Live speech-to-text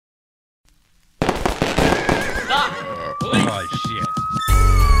Oh, shit.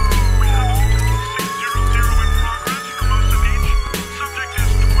 We have a Hotel 600 in progress for Hermosa Beach. Subject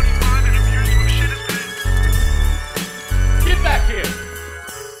is 25 and appears to have shit his pants. Get back here.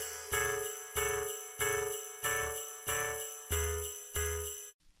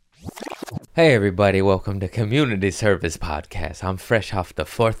 Hey everybody, welcome to Community Service Podcast. I'm fresh off the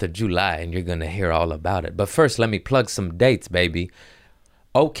 4th of July and you're going to hear all about it. But first, let me plug some dates, baby.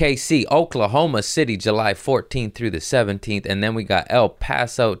 OKC, Oklahoma City, July 14th through the 17th. And then we got El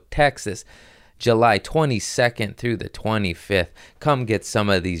Paso, Texas, July 22nd through the 25th. Come get some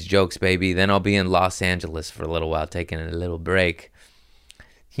of these jokes, baby. Then I'll be in Los Angeles for a little while, taking a little break.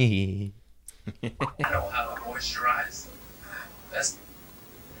 I don't have a moisturize. That's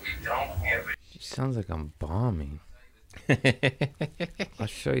we don't give it. Sounds like I'm bombing. I'll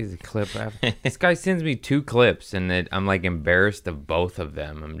show you the clip after. This guy sends me 2 clips and I'm like embarrassed of both of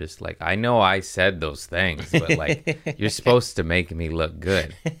them. I'm just like, I know I said those things, but like you're supposed to make me look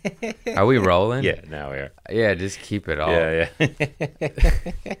good. Are we rolling? Yeah, now we are. Yeah, just keep it all. Yeah.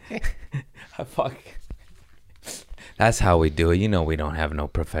 Fuck. That's how we do it. You know we don't have no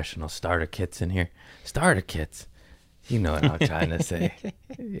professional starter kits in here. Starter kits. You know what I'm trying to say.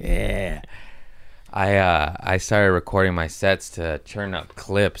 Yeah. I started recording my sets to churn up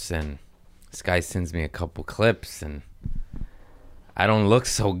clips, and this guy sends me a couple clips, and I don't look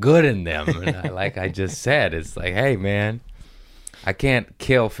so good in them. And like I just said, it's like, hey, man, I can't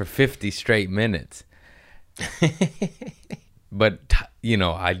kill for 50 straight minutes. But, you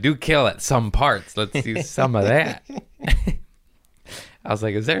know, I do kill at some parts. Let's see some of that. I was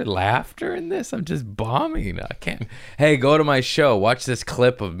like, is there laughter in this? I'm just bombing. I can't. Hey, go to my show. Watch this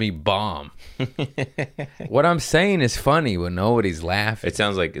clip of me bomb. What I'm saying is funny when nobody's laughing. It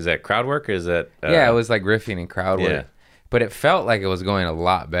sounds like, is that crowd work or is that... Yeah, it was like riffing and crowd work. Yeah. But it felt like it was going a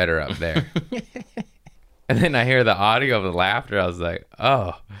lot better up there. And then I hear the audio of the laughter. I was like,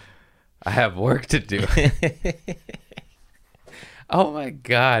 oh, I have work to do. Oh, my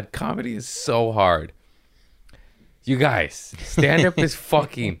God. Comedy is so hard. You guys, stand-up is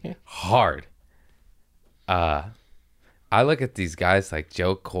fucking hard. I look at these guys like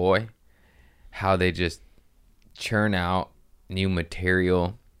Joe Coy, how they just churn out new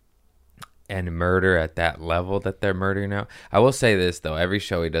material and murder at that level that they're murdering out. I will say this, though. Every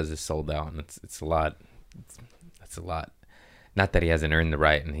show he does is sold out, and it's a lot. It's a lot. Not that he hasn't earned the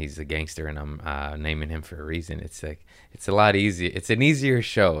right and he's a gangster and I'm naming him for a reason. It's like, it's a lot easier. It's an easier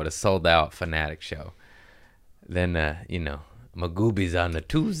show, a sold-out Fanatic show. Then, you know, Magooby's on a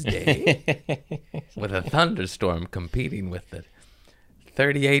Tuesday with a thunderstorm competing with the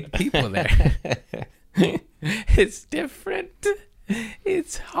 38 people there. It's different.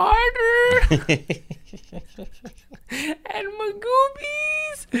 It's harder. And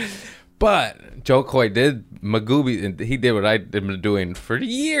Magooby's. But Joe Coy did Magooby. He did what I've been doing for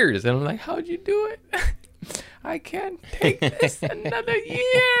years. And I'm like, how'd you do it? I can't take this another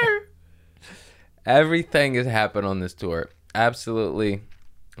year. Everything has happened on this tour. Absolutely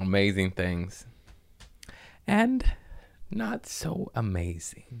amazing things. And not so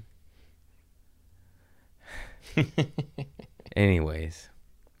amazing. Anyways,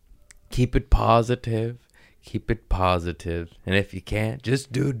 keep it positive. Keep it positive. And if you can't,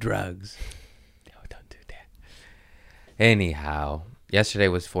 just do drugs. No, don't do that. Anyhow, yesterday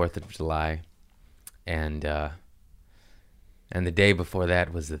was 4th of July. And the day before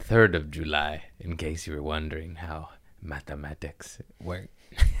that was the 3rd of July, in case you were wondering how mathematics work.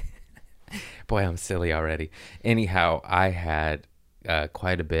 Boy, I'm silly already. Anyhow, I had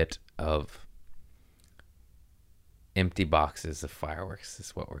quite a bit of empty boxes of fireworks,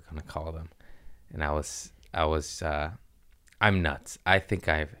 is what we're going to call them. And I'm nuts. I think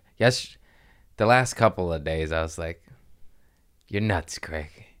the last couple of days, I was like, you're nuts,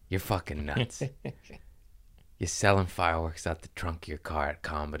 Craig. You're fucking nuts. You're selling fireworks out the trunk of your car at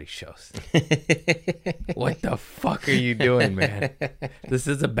comedy shows. What the fuck are you doing, man? This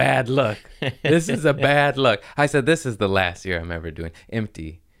is a bad look. This is a bad look. I said, this is the last year I'm ever doing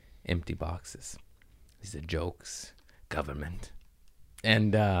empty boxes. These are jokes, government.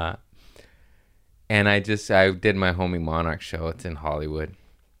 And I did my homie Monarch show. It's in Hollywood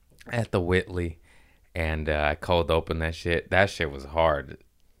at the Whitley. And I cold opened that shit. That shit was hard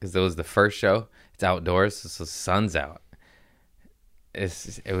because it was the first show. It's outdoors, so the sun's out. I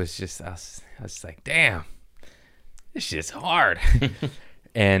was like, damn, this shit's hard.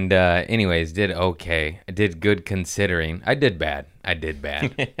 And anyways, did okay. I did good considering. I did bad.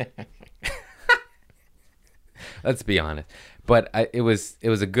 Let's be honest. But it was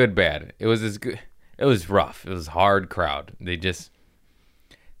a good bad. It was rough. It was hard crowd. It's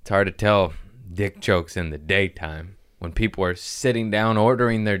hard to tell dick jokes in the daytime. when people are sitting down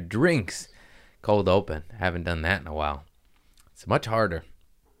ordering their drinks cold open. Haven't done that in a while. It's much harder.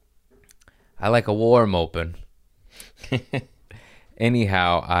 I like a warm open.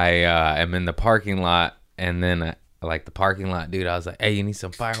 Anyhow, I am in the parking lot, and then like the parking lot dude, I was like, hey, you need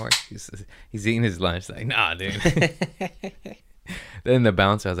some fireworks? He's eating his lunch. Like, nah, dude. Then the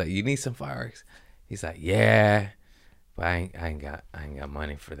bouncer, I was like, you need some fireworks? He's like, yeah, but I ain't got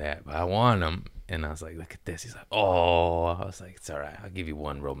money for that, but I want them. And I was like, look at this. He's like, oh. I was like, it's all right. I'll give you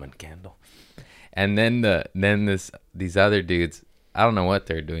one Roman candle. And then these other dudes, I don't know what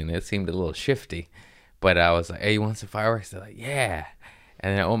they're doing. They seemed a little shifty. But I was like, hey, you want some fireworks? They're like, yeah.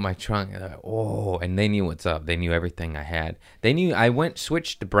 And I opened my trunk. And they're like, oh. And they knew what's up. They knew everything I had. They knew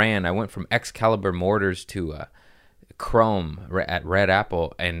switched the brand. I went from Excalibur mortars to Chrome at Red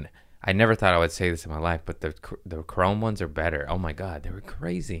Apple. And I never thought I would say this in my life, but the Chrome ones are better. Oh, my God. They were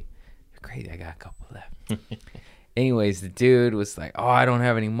crazy. They're crazy. I got a couple left. Anyways, the dude was like, oh, I don't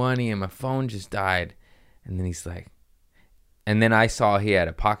have any money, and my phone just died. And then he's like, and then I saw he had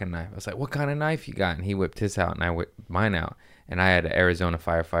a pocket knife. I was like, what kind of knife you got? And he whipped his out, and I whipped mine out. And I had an Arizona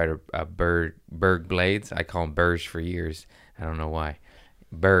firefighter Berg blades. I call them Burge for years. I don't know why.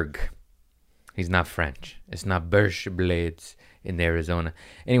 Berg. He's not French. It's not Burge blades in Arizona.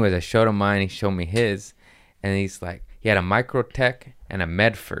 Anyways, I showed him mine. He showed me his. And he's like, he had a Microtech and a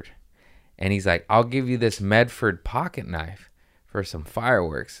Medford. And he's like, I'll give you this Medford pocket knife for some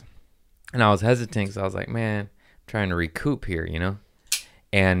fireworks. And I was hesitant because I was like, man, trying to recoup here, you know?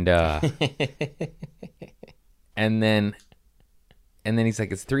 And and then he's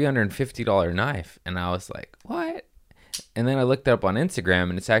like, it's $350 knife. And I was like, what? And then I looked it up on Instagram,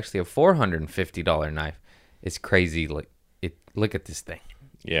 and it's actually a $450 knife. It's crazy. Look at this thing.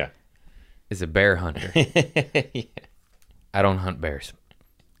 Yeah. It's a bear hunter. Yeah. I don't hunt bears.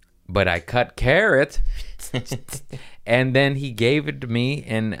 But I cut carrot. And then he gave it to me,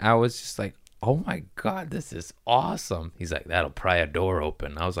 and I was just like, oh my God, this is awesome. He's like, that'll pry a door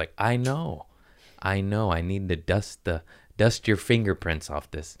open. I was like, I know. I need to dust your fingerprints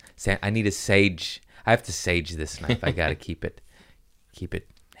off this. I need a sage. I have to sage this knife. I gotta keep it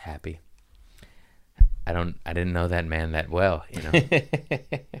happy. I didn't know that man that well, you know.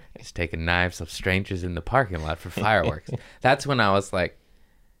 He's taking knives of strangers in the parking lot for fireworks. That's when I was like,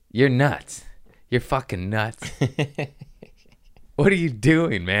 you're nuts. You're fucking nuts. What are you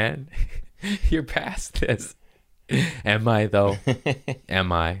doing, man? You're past this. Am I, though?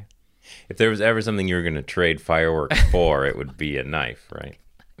 Am I? If there was ever something you were going to trade fireworks for, it would be a knife, right?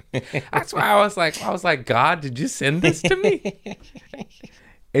 That's why I was like, God, did you send this to me?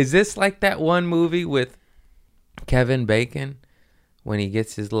 Is this like that one movie with Kevin Bacon when he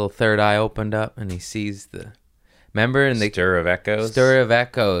gets his little third eye opened up and he sees the... Remember in the Stir of Echoes? Stir of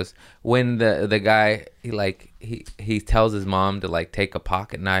Echoes, when the guy he tells his mom to like take a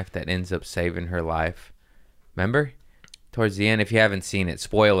pocket knife that ends up saving her life. Remember? Towards the end, if you haven't seen it,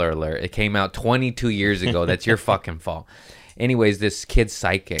 spoiler alert, it came out 22 years ago. That's your fucking fault. Anyways, this kid's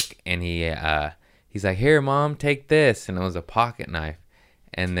psychic, and he's like, "Here, mom, take this," and it was a pocket knife.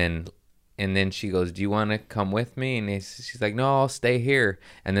 And then she goes, "Do you want to come with me?" And she's like, "No, I'll stay here."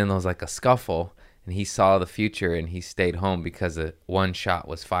 And then there was like a scuffle. And he saw the future, and he stayed home because one shot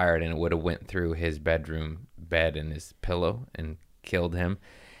was fired, and it would have went through his bedroom bed and his pillow and killed him.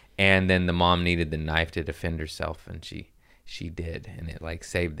 And then the mom needed the knife to defend herself, and she did, and it like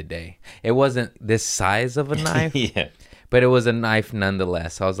saved the day. It wasn't this size of a knife, Yeah. but it was a knife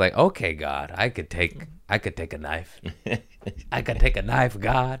nonetheless. So I was like, okay, God, I could take a knife. I could take a knife,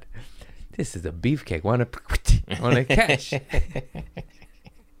 God. This is a beefcake. Want to catch?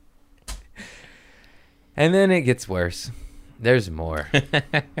 And then it gets worse. There's more.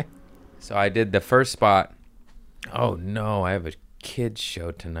 So I did the first spot. Oh no, I have a kids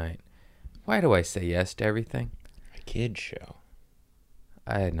show tonight. Why do I say yes to everything? A kid show.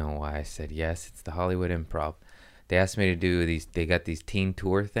 I know why I said yes. It's the Hollywood Improv. They asked me to do these. They got these teen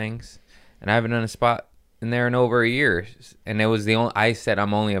tour things, and I haven't done a spot in there in over a year. And it was the only. I said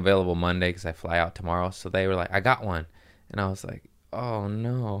I'm only available Monday because I fly out tomorrow. So they were like, I got one, and I was like, oh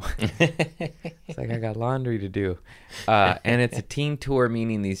no. It's like I got laundry to do. And it's a teen tour,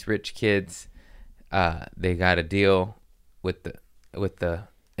 meaning these rich kids, they got a deal with the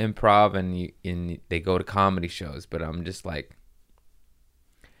improv, and they go to comedy shows. But I'm just like,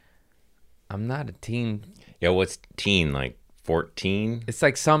 I'm not a teen. Yeah, what's teen, like 14? It's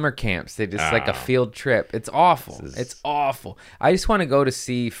like summer camps. They just like a Oh. field trip. It's awful. This is- It's awful. I just want to go to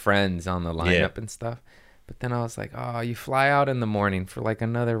see friends on the lineup Yeah. and stuff. But then I was like, oh, you fly out in the morning for like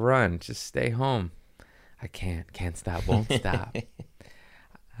another run. Just stay home. I can't stop, won't stop.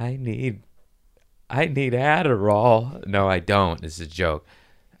 I need I need Adderall. No, I don't. It's a joke.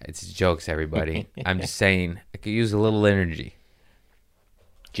 It's jokes, everybody. I'm just saying I could use a little energy.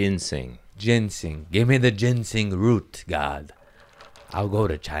 Ginseng. Ginseng. Give me the ginseng root, God. I'll go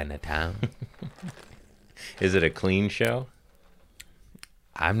to Chinatown. Is it a clean show?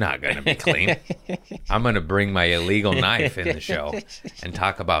 I'm not going to be clean. I'm going to bring my illegal knife in the show and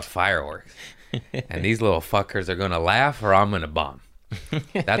talk about fireworks. And these little fuckers are going to laugh or I'm going to bomb.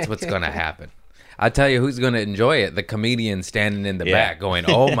 That's what's going to happen. I'll tell you who's going to enjoy it. The comedian standing in the back going,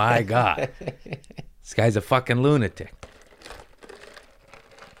 oh my God. This guy's a fucking lunatic.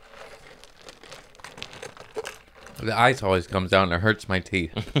 The ice always comes out and it hurts my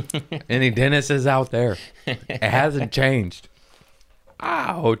teeth. Any dentists out there? It hasn't changed.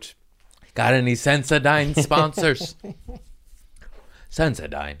 Ouch. Got any Sensodyne sponsors?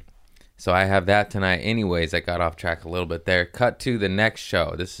 Sensodyne. So I have that tonight. Anyways, I got off track a little bit there. Cut to the next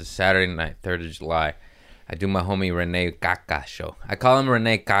show. This is Saturday night, 3rd of July. I do my homie Rene Caca show. I call him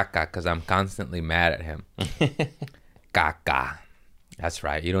Rene Caca because I'm constantly mad at him. Caca. That's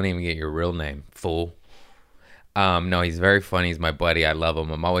right. You don't even get your real name, fool. No, he's very funny. He's my buddy. I love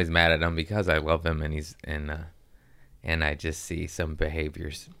him. I'm always mad at him because I love him, and I just see some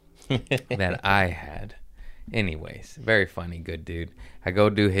behaviors that I had. Anyways, very funny, good dude. I go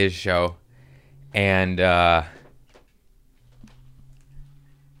do his show, and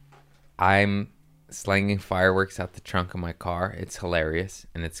I'm slinging fireworks out the trunk of my car. It's hilarious,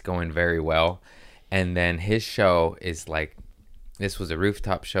 and it's going very well. And then his show is like, this was a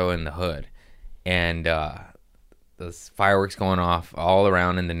rooftop show in the hood, and there's fireworks going off all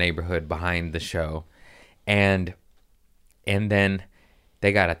around in the neighborhood behind the show, and then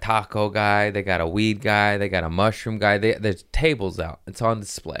they got a taco guy, they got a weed guy, they got a mushroom guy. There's tables out. It's on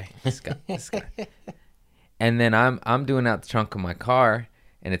display. This guy. And then I'm doing out the trunk of my car,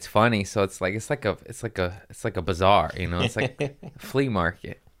 and it's funny. So it's like a bazaar, you know. It's like a flea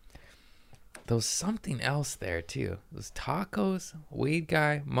market. There was something else there too. Those tacos, weed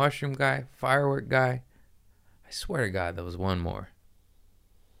guy, mushroom guy, firework guy. I swear to God, there was one more.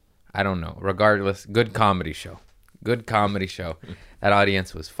 I don't know. Regardless, good comedy show. Good comedy show. That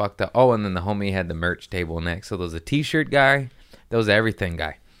audience was fucked up. Oh, and then the homie had the merch table next. So there was a t-shirt guy. There was everything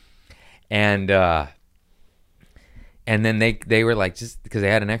guy. And then they were like, just because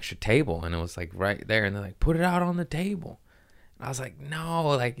they had an extra table and it was like right there. And they're like, put it out on the table. And I was like, no,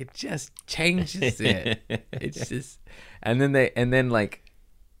 like it just changes it. It's just, and then like,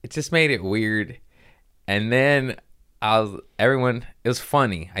 it just made it weird. And then it was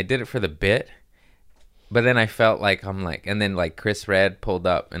funny. I did it for the bit. But then I felt like and then like Chris Redd pulled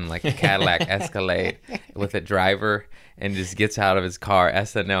up in like a Cadillac Escalade with a driver and just gets out of his car.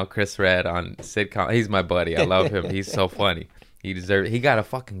 SNL Chris Redd on sitcom. He's my buddy. I love him. He's so funny. He got a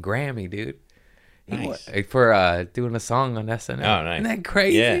fucking Grammy, dude. Nice. For doing a song on SNL. Oh, nice. Isn't that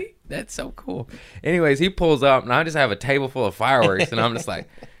crazy? Yeah. That's so cool. Anyways, he pulls up and I just have a table full of fireworks and I'm just like,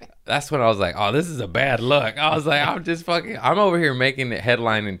 that's when I was like, oh, this is a bad look. I was like, I'm over here making it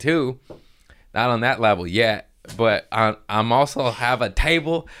headlining too. Not on that level yet, but I'm also have a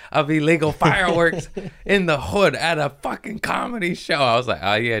table of illegal fireworks in the hood at a fucking comedy show. I was like,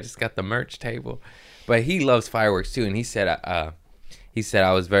 oh yeah, I just got the merch table. But he loves fireworks too, and he said I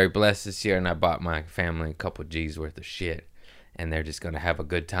was very blessed this year, and I bought my family a couple G's worth of shit, and they're just gonna have a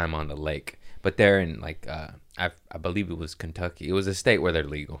good time on the lake. But they're in like I believe it was Kentucky. It was a state where they're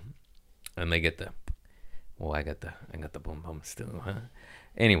legal, and they get I got the boom boom still, huh?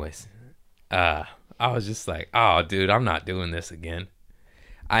 Anyways. I was just like, oh, dude, I'm not doing this again.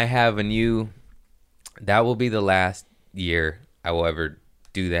 I have that will be the last year I will ever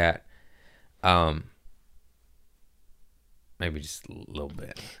do that. Maybe just a little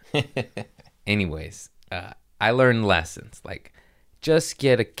bit. Anyways, I learned lessons. Like, just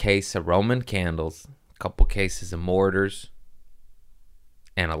get a case of Roman candles, a couple cases of mortars,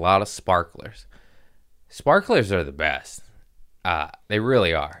 and a lot of sparklers. Sparklers are the best. They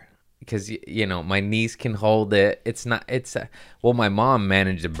really are. Because, you know, my niece can hold it. My mom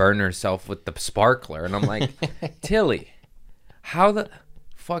managed to burn herself with the sparkler. And I'm like, Tilly, how the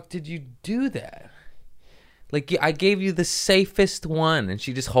fuck did you do that? Like, I gave you the safest one. And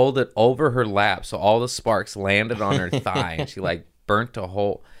she just hold it over her lap. So all the sparks landed on her thigh. And she, like, burnt a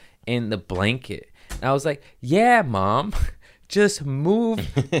hole in the blanket. And I was like, yeah, Mom. Just move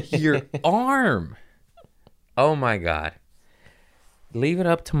your arm. Oh, my God. Leave it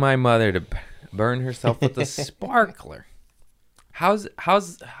up to my mother to burn herself with a sparkler. How's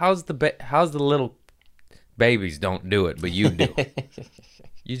the little babies don't do it, but you do.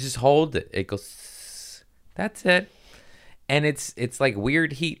 You just hold it. It goes. That's it. And it's like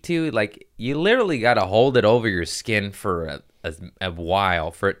weird heat too. Like you literally got to hold it over your skin for a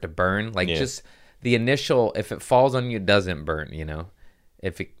while for it to burn. Like just the initial, if it falls on you, it doesn't burn. You know,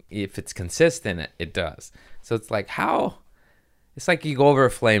 if it's consistent, it does. So it's like how, it's like you go over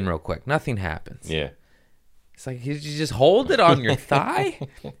a flame real quick, nothing happens. Yeah. It's like you just hold it on your thigh.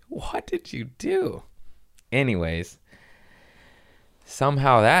 What did you do? Anyways,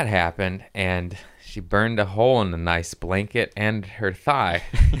 somehow that happened, and she burned a hole in the nice blanket and her thigh.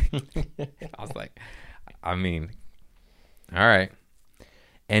 I was like, I mean, all right.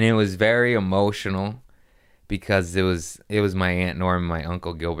 And it was very emotional because it was my Aunt Norma, my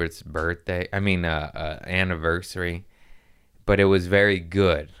Uncle Gilbert's birthday. Anniversary. But it was very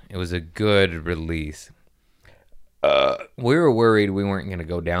good. It was a good release. We were worried we weren't going to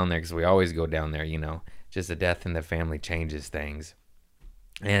go down there because we always go down there, you know. Just a death in the family changes things.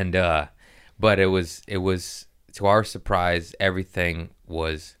 And but it was to our surprise, everything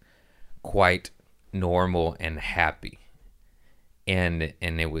was quite normal and happy. And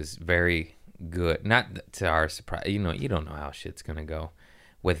it was very good. Not to our surprise, you know, you don't know how shit's going to go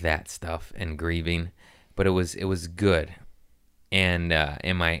with that stuff and grieving, but it was good. And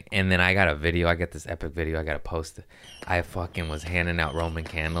then I got a video. I got this epic video. I got to post it. I fucking was handing out Roman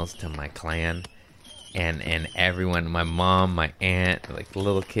candles to my clan, and everyone, my mom, my aunt, like the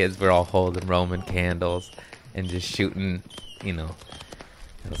little kids, were all holding Roman candles and just shooting. You know,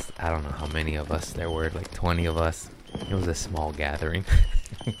 I don't know how many of us there were, like 20 of us. It was a small gathering.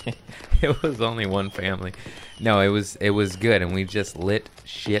 It was only one family. No, it was good, and we just lit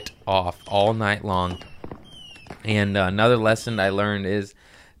shit off all night long. And another lesson I learned is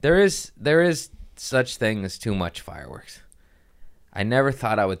there is such thing as too much fireworks. I never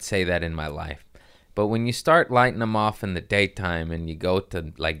thought I would say that in my life. But when you start lighting them off in the daytime and you go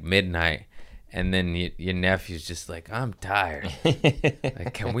to like midnight and then your nephew's just like, I'm tired.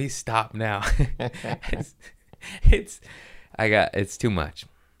 Like, can we stop now? It's too much.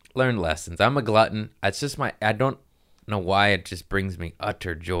 Learn lessons. I'm a glutton. It's just I don't know why it just brings me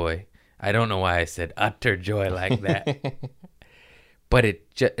utter joy. I don't know why I said utter joy like that. But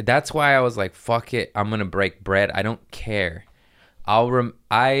that's why I was like, fuck it. I'm going to break bread. I don't care. I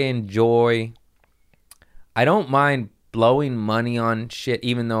don't mind blowing money on shit,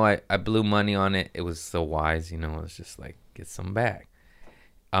 even though I blew money on it. It was so wise, you know. It was just like, get some back.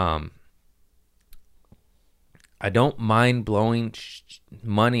 I don't mind blowing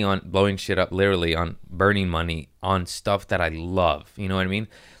shit up, literally, on burning money on stuff that I love. You know what I mean?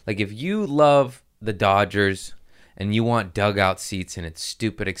 Like, if you love the Dodgers and you want dugout seats and it's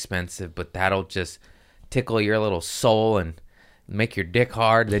stupid expensive, but that'll just tickle your little soul and make your dick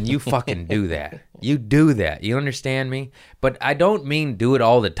hard, then you fucking do that. You do that. You understand me? But I don't mean do it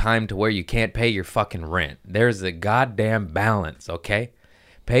all the time to where you can't pay your fucking rent. There's a goddamn balance, okay?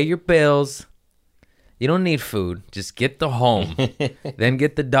 Pay your bills. You don't need food. Just get the home. Then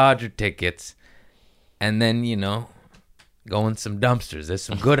get the Dodger tickets. And then, you know, go in some dumpsters. There's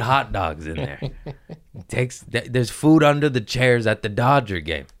some good hot dogs in there. There's food under the chairs at the Dodger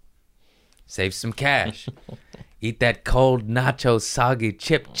game. Save some cash. Eat that cold nacho soggy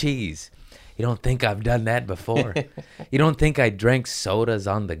chip cheese. You don't think I've done that before? You don't think I drank sodas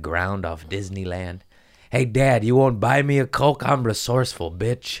on the ground off Disneyland? Hey, Dad, you won't buy me a Coke? I'm resourceful,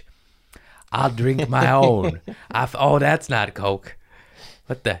 bitch. I'll drink my own. Oh, that's not Coke.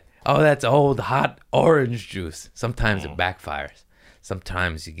 What the? Oh, that's old hot orange juice. Sometimes it backfires.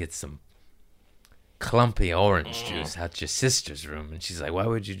 Sometimes you get some clumpy orange juice out your sister's room, and she's like, why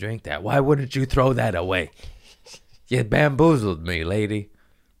would you drink that? Why wouldn't you throw that away? You bamboozled me, lady,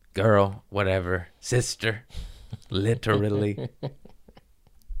 girl, whatever, sister, literally.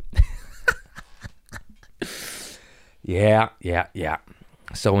 Yeah.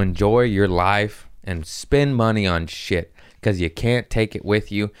 So enjoy your life and spend money on shit because you can't take it with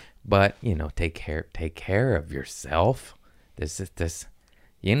you. But, you know, take care of yourself. This.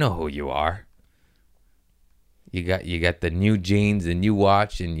 You know who you are. You got the new jeans, the new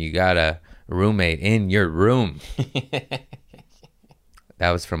watch, and you got a roommate in your room.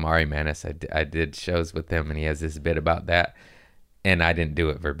 That was from Ari Manis. I did shows with him, and he has this bit about that. And I didn't do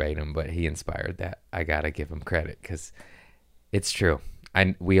it verbatim, but he inspired that. I got to give him credit because it's true.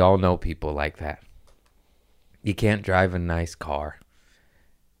 We all know people like that. You can't drive a nice car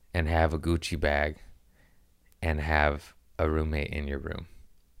and have a Gucci bag and have a roommate in your room.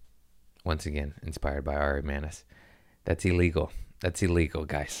 Once again, inspired by Ari Manis. That's illegal. That's illegal,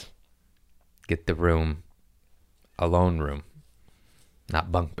 guys. Get the room, a lone room, not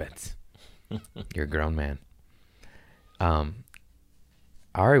bunk beds. You're a grown man.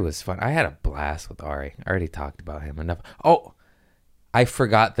 Ari was fun. I had a blast with Ari. I already talked about him enough. Oh, I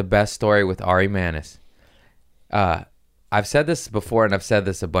forgot the best story with Ari Manis. I've said this before, and I've said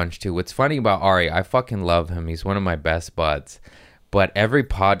this a bunch too. What's funny about Ari, I fucking love him. He's one of my best buds. But every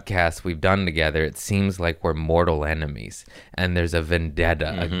podcast we've done together, it seems like we're mortal enemies, and there's a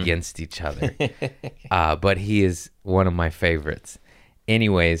vendetta against each other. But he is one of my favorites.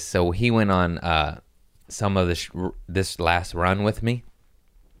 Anyways, so he went on some of this last run with me,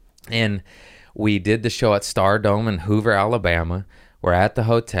 and we did the show at Stardome in Hoover, Alabama. We're at the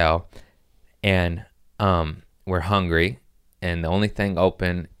hotel, and we're hungry, and the only thing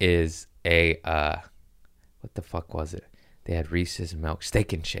open is a what the fuck was it? They had Reese's milk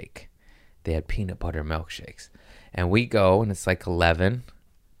steak and shake. They had peanut butter milkshakes, and we go, and it's like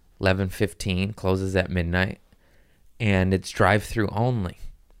 11:15, closes at midnight, and it's drive-through only,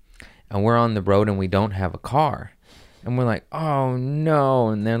 and we're on the road, and we don't have a car. And we're like, oh no.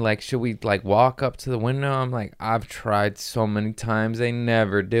 And they're like, should we like walk up to the window? I'm like, I've tried so many times. They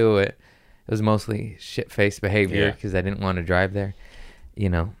never do it. It was mostly shit-faced behavior because I didn't want to drive there. You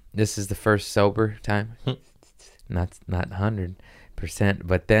know, this is the first sober time. not 100%.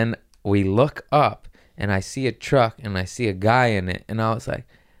 But then we look up and I see a truck and I see a guy in it. And I was like,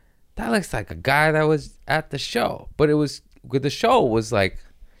 that looks like a guy that was at the show. But the show was like,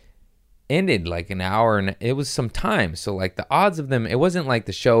 ended like an hour, and it was some time, so like the odds of them, it wasn't like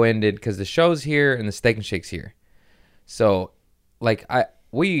the show ended because the show's here and the steak and shake's here, so like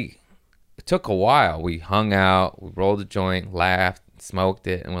we took a while. We hung out, we rolled a joint, laughed, smoked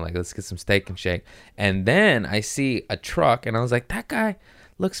it, and we're like, let's get some steak and shake. And then I see a truck and I was like, that guy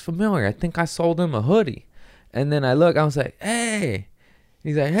looks familiar. I think I sold him a hoodie. And then I look, I was like, hey.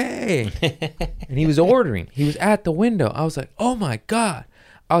 He's like, hey. And he was ordering. He was at the window. I was like, oh my God.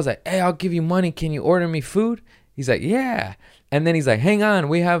 I was like, hey, I'll give you money. Can you order me food? He's like, yeah. And then he's like, hang on,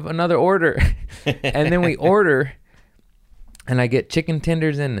 we have another order. And then we order, and I get chicken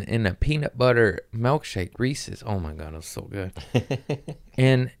tenders in a peanut butter milkshake, Reese's. Oh my God, it was so good.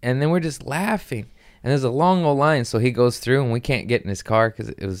 and then we're just laughing. And there's a long old line, so he goes through, and we can't get in his car because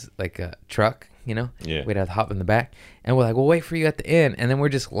it was like a truck, you know? Yeah. We'd have to hop in the back. And we're like, we'll wait for you at the end. And then we're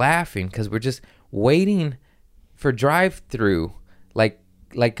just laughing because we're just waiting for drive-through, like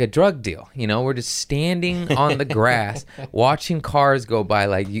a drug deal, you know. We're just standing on the grass watching cars go by,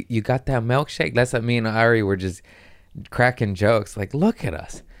 like, you got that milkshake? That's what me and Ari were just cracking jokes, like, look at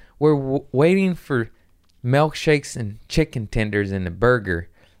us, we're waiting for milkshakes and chicken tenders and a burger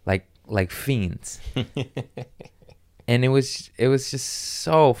like fiends. And it was just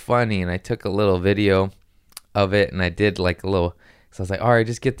so funny. And I took a little video of it, and I did like a little. So I was like, all right,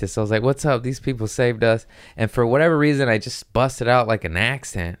 just get this. So I was like, what's up? These people saved us. And for whatever reason, I just busted out like an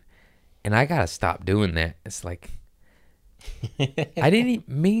accent. And I got to stop doing that. It's like, I didn't even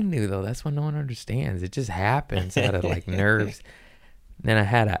mean to, though. That's what no one understands. It just happens out of like nerves. And then I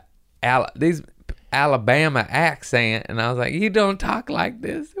had these Alabama accent. And I was like, you don't talk like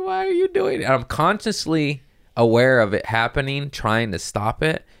this. Why are you doing it? And I'm consciously aware of it happening, trying to stop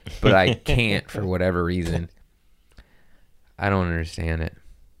it. But I can't for whatever reason. I don't understand it.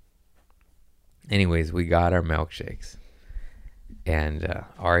 Anyways, we got our milkshakes. And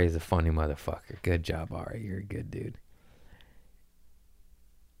Ari's a funny motherfucker. Good job, Ari. You're a good dude.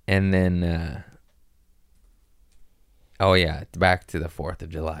 And then, oh yeah, back to the 4th of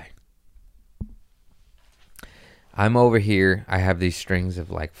July. I'm over here. I have these strings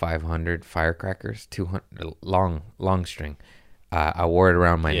of like 500 firecrackers, 200, long string. I wore it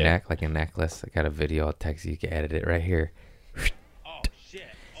around my neck like a necklace. I got a video. I'll text you. You can edit it right here.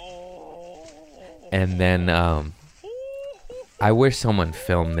 And then I wish someone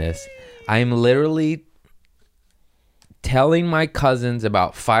filmed this. I'm literally telling my cousins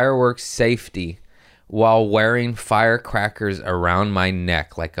about fireworks safety while wearing firecrackers around my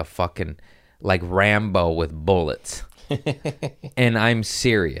neck like a fucking, like Rambo with bullets. And I'm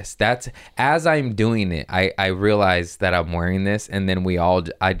serious. That's, as I'm doing it, I realize that I'm wearing this, and then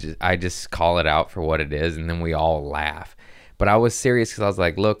I just call it out for what it is, and then we all laugh. But I was serious because I was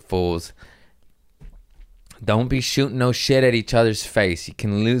like, look, fools, don't be shooting no shit at each other's face. You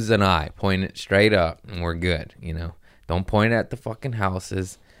can lose an eye. Point it straight up, and we're good, you know. Don't point at the fucking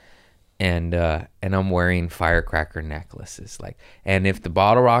houses. And I'm wearing firecracker necklaces. Like, and if the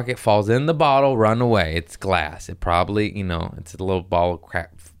bottle rocket falls in the bottle, run away. It's glass. It probably, you know, it's a little ball of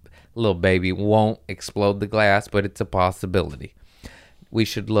crap. Little baby won't explode the glass, but it's a possibility. We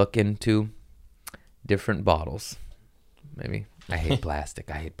should look into different bottles. Maybe. I hate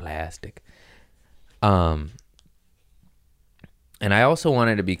plastic. And I also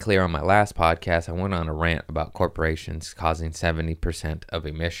wanted to be clear on my last podcast. I went on a rant about corporations causing 70% of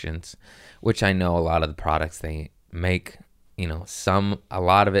emissions, which I know a lot of the products they make, a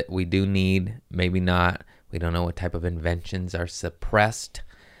lot of it we do need, maybe not. We don't know what type of inventions are suppressed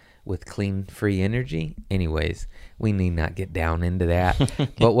with clean, free energy. Anyways, we need not get down into that.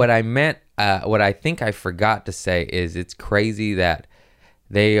 But what I meant, what I think I forgot to say is it's crazy that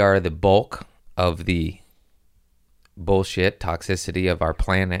they are the bulk of the bullshit toxicity of our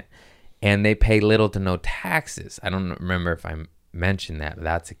planet, and they pay little to no taxes. I don't remember if I mentioned that, but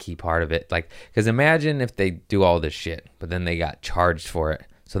that's a key part of it. Like, because imagine if they do all this shit, but then they got charged for it,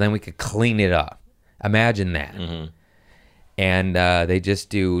 so then we could clean it up. Imagine that. Mm-hmm. And they just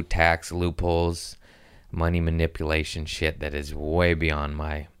do tax loopholes, money manipulation shit that is way beyond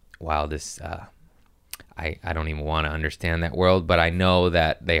my wildest. I don't even want to understand that world, but I know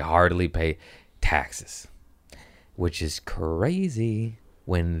that they hardly pay taxes, which is crazy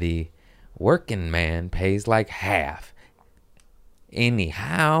when the working man pays like half.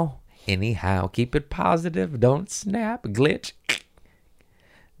 Anyhow, keep it positive. Don't snap, glitch.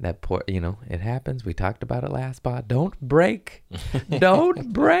 That poor, it happens. We talked about it last pod. Don't break.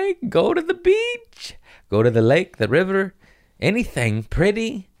 Don't break. Go to the beach. Go to the lake, the river, anything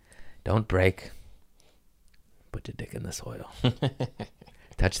pretty. Don't break. Put your dick in the soil.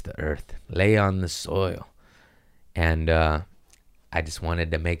 Touch the earth. Lay on the soil. And I just wanted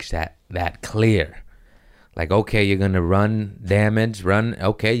to make that clear. Like, okay, you're going to run damage.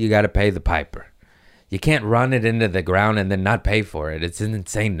 Okay, you got to pay the piper. You can't run it into the ground and then not pay for it. It's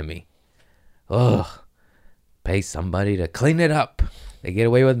insane to me. Ugh. Pay somebody to clean it up. They get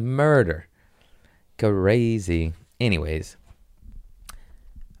away with murder. Crazy. Anyways.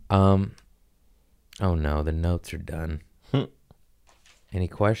 Oh no, the notes are done. Any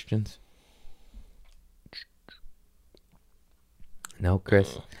questions? No,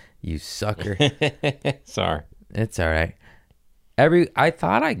 Chris? You sucker. Sorry. It's all right. I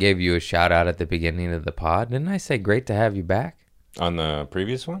thought I gave you a shout out at the beginning of the pod. Didn't I say great to have you back? On the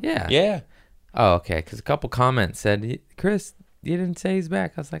previous one? Yeah. Yeah. Oh, okay. Because a couple comments said, Chris, you didn't say he's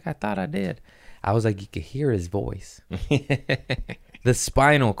back. I was like, I thought I did. I was like, you could hear his voice. The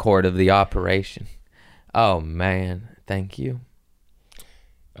spinal cord of the operation. Oh, man. Thank you.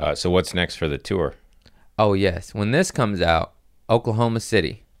 So what's next for the tour? Oh, yes. When this comes out, Oklahoma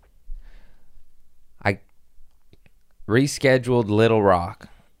City. I rescheduled Little Rock.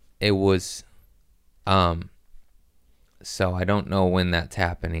 It was, so I don't know when that's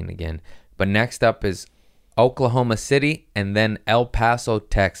happening again. But next up is Oklahoma City and then El Paso,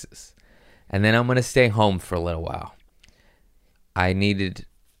 Texas. And then I'm going to stay home for a little while. I needed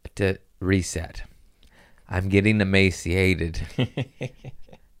to reset. I'm getting emaciated.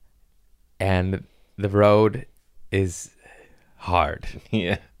 And the road is hard.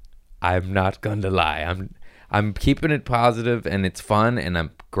 Yeah. I'm not going to lie. I'm keeping it positive and it's fun and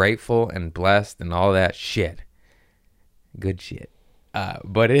I'm grateful and blessed and all that shit. Good shit.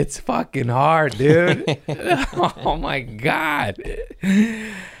 But it's fucking hard, dude. Oh my God.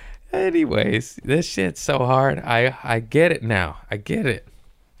 Anyways, this shit's so hard. I get it now. I get it.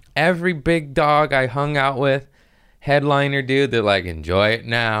 Every big dog I hung out with, headliner dude, they're like, enjoy it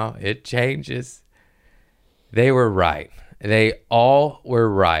now. It changes. They were right. They all were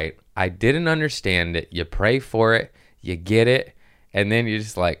right. I didn't understand it. You pray for it. You get it. And then you're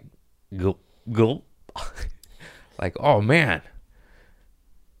just like, gulp, gulp. Like, oh man.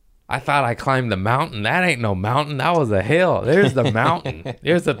 I thought I climbed the mountain. That ain't no mountain. That was a hill. There's the mountain.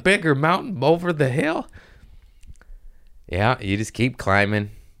 There's a bigger mountain over the hill. Yeah, you just keep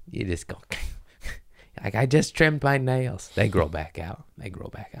climbing. You just go. Like, I just trimmed my nails. They grow back out.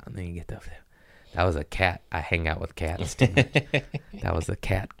 And then you get to. That was a cat. I hang out with cats too much. That was a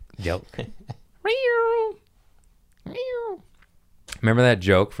cat joke. Remember that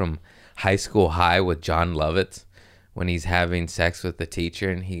joke from High School High with John Lovitz when he's having sex with the teacher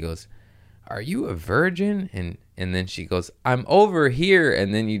and he goes, "Are you a virgin?" And then she goes, "I'm over here."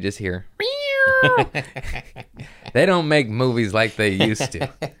 And then you just hear. They don't make movies like they used to.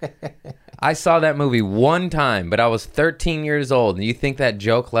 I saw that movie one time, but I was 13 years old. And you think that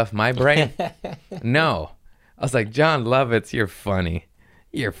joke left my brain? No. I was like, John Lovitz, you're funny.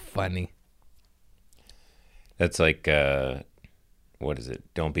 You're funny. That's like, what is it?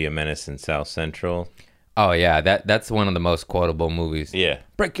 Don't Be a Menace in South Central. Oh, yeah. That's one of the most quotable movies. Yeah.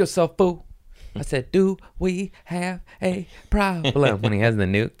 Break yourself, boo. I said, do we have a problem? When he has the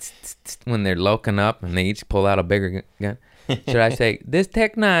newt, when they're loking up and they each pull out a bigger gun. Should I say, this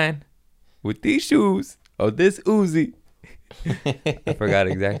Tech 9 with these shoes or this Uzi? I forgot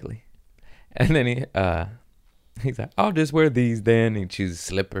exactly. And then He's like, I'll just wear these then. He chooses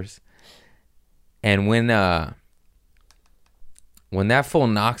slippers. And when that fool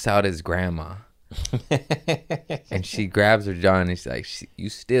knocks out his grandma and she grabs her jaw and she's like, you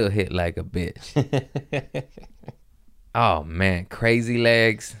still hit like a bitch. Oh, man. Crazy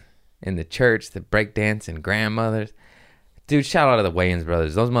Legs in the church, the breakdancing grandmothers. Dude, shout out to the Wayans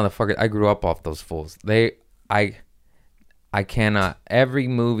brothers. Those motherfuckers, I grew up off those fools. I cannot, every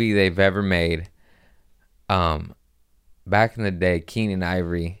movie they've ever made, back in the day, Keenan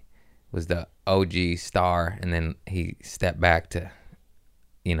Ivory was the OG star, and then he stepped back to,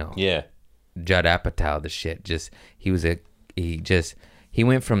 Yeah. Judd Apatow, the shit. He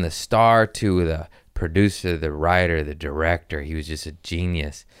went from the star to the producer, the writer, the director. He was just a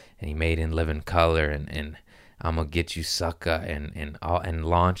genius, and he made In Living Color and I'm Gonna Get You Sucker and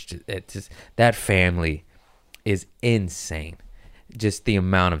launched it. Just that family is insane. Just the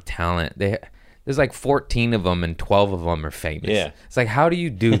amount of talent there's like 14 of them and 12 of them are famous. Yeah. It's like, how do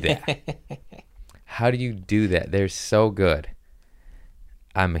you do that? How do you do that? They're so good.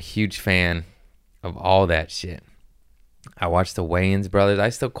 I'm a huge fan of all that shit. I watched the Wayans brothers. I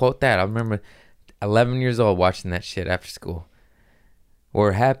still quote that. I remember 11 years old watching that shit after school.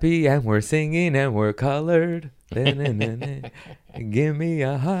 We're happy and we're singing and we're colored. Give me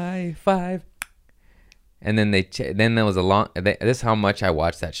a high five. And then then there was a long. This is how much I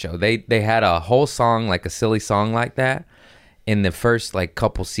watched that show. They had a whole song, like a silly song like that, in the first like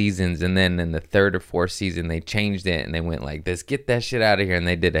couple seasons, and then in the third or fourth season they changed it and they went like this. Get that shit out of here! And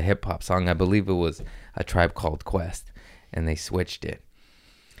they did a hip hop song. I believe it was A Tribe Called Quest, and they switched it.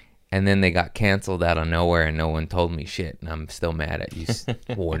 And then they got canceled out of nowhere, and no one told me shit. And I'm still mad at you,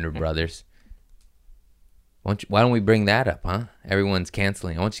 Warner Brothers. Why don't we bring that up, huh? Everyone's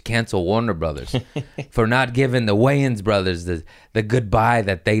canceling. Why don't you cancel Warner Brothers for not giving the Wayans brothers the goodbye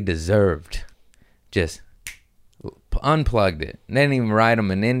that they deserved? Just unplugged it. They didn't even write them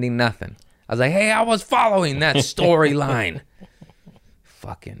an ending, nothing. I was like, hey, I was following that storyline.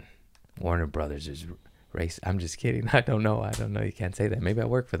 Fucking Warner Brothers is race. I'm just kidding. I don't know. You can't say that. Maybe I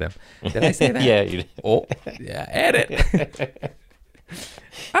work for them. Did I say that? Yeah, you did. Oh, yeah, edit.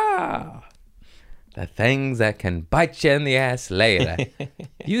 The things that can bite you in the ass later.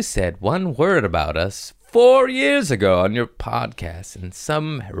 You said one word about us 4 years ago on your podcast, and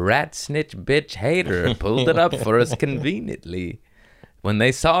some rat snitch bitch hater pulled it up for us conveniently when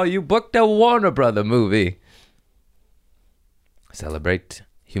they saw you booked a Warner Brother movie. Celebrate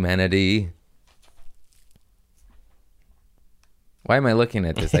humanity. Why am I looking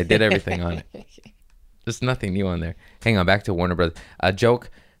at this? I did everything on it. There's nothing new on there. Hang on, back to Warner Brothers. A joke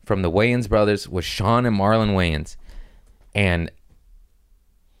from the Wayans brothers was Sean and Marlon Wayans. And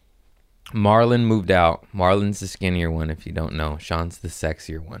Marlon moved out. Marlon's the skinnier one, if you don't know. Sean's the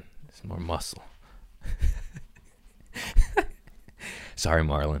sexier one. It's more muscle. Sorry,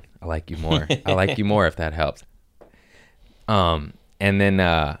 Marlon. I like you more. I like you more if that helps. And then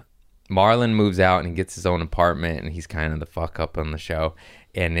Marlon moves out and he gets his own apartment, and he's kind of the fuck up on the show.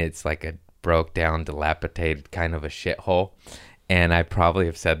 And it's like a broke down, dilapidated kind of a shithole. And I probably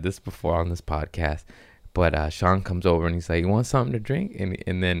have said this before on this podcast, but Sean comes over and he's like, "You want something to drink?"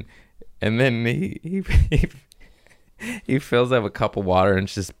 And then he fills up a cup of water and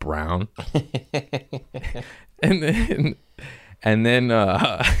it's just brown. and then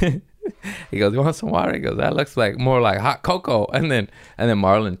he goes, "You want some water?" He goes, "That looks like more like hot cocoa." And then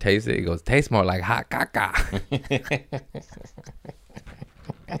Marlon tastes it. He goes, "Tastes more like hot caca."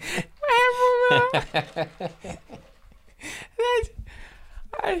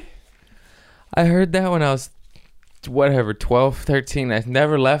 I heard that when I was 12, 13. It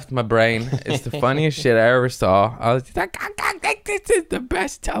never left my brain. It's the funniest shit I ever saw. I was like, this is the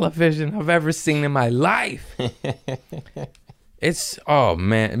best television I've ever seen in my life. It's, oh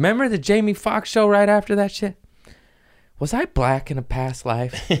man. Remember the Jamie Foxx show right after that shit? Was I black in a past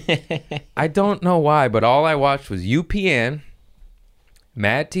life? I don't know why, but all I watched was UPN,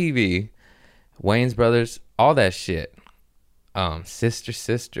 Mad TV, Wayans Brothers, all that shit.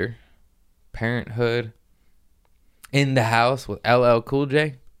 Sister, Parenthood, In the House with LL Cool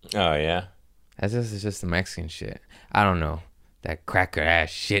J. Oh, yeah. It's just the Mexican shit. I don't know. That cracker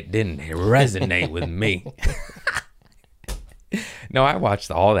ass shit didn't resonate with me. No, I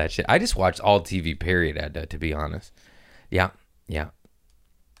watched all that shit. I just watched all TV, period, to be honest. Yeah.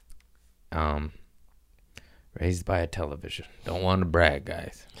 Raised by a television. Don't want to brag,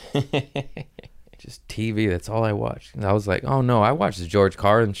 guys. Just TV, that's all I watched. And I was like, oh no, I watched the George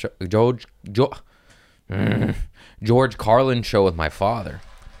Carlin show with my father.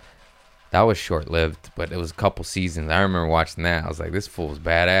 That was short-lived, but it was a couple seasons. I remember watching that. I was like, this fool's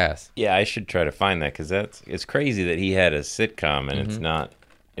badass. Yeah, I should try to find that because it's crazy that he had a sitcom and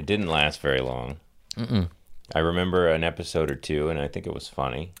it didn't last very long. I remember an episode or two, and I think it was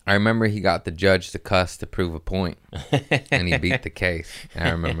funny. I remember he got the judge to cuss to prove a point, and he beat the case. And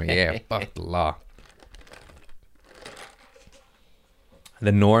I remember, yeah, fuck the law.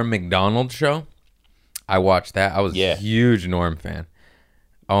 The Norm Macdonald show, I watched that. I was a huge Norm fan.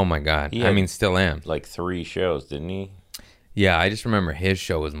 Oh my God. I mean, still am. Like 3 shows, didn't he? Yeah, I just remember his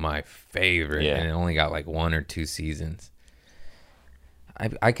show was my favorite, Yeah. and it only got like 1 or 2 seasons.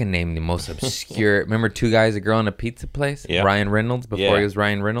 I can name the most obscure. Remember Two Guys, a Girl, in a Pizza Place? Yeah. Ryan Reynolds, before Yeah. he was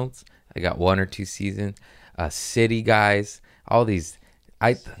Ryan Reynolds. I got 1 or 2 seasons. City Guys, all these.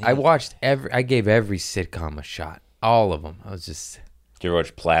 I watched I gave every sitcom a shot. All of them. I was just. Did you ever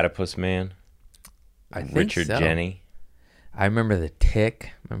watch Platypus Man? I think Richard so. Jenny? I remember The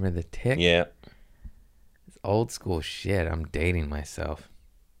Tick. Remember The Tick? Yeah. It's old school shit. I'm dating myself.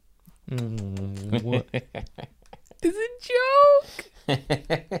 What? It's a joke.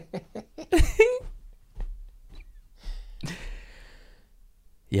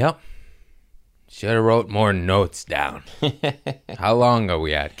 Yep. Should have wrote more notes down. How long are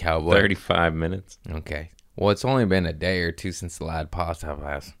we at, Cowboy? 35 minutes. Okay. Well, it's only been a day or 2 since the lad pasta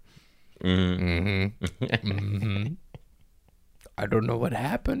class. I don't know what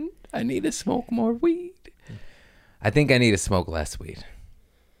happened. I need to smoke more weed. I think I need to smoke less weed.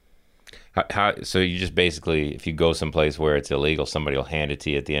 So you just basically, if you go someplace where it's illegal, somebody will hand it to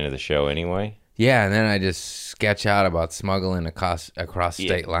you at the end of the show anyway? Yeah, and then I just sketch out about smuggling across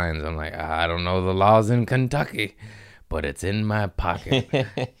state lines. I'm like, I don't know the laws in Kentucky, but it's in my pocket.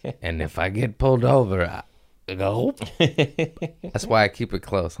 And if I get pulled over, I go. That's why I keep it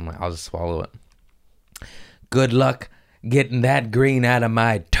close. I'm like, I'll just swallow it. Good luck getting that green out of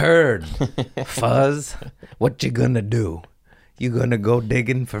my turd, Fuzz. What you gonna do? You gonna go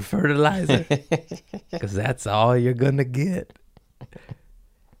digging for fertilizer? Because that's all you're gonna get.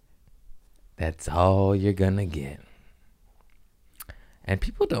 That's all you're gonna get. And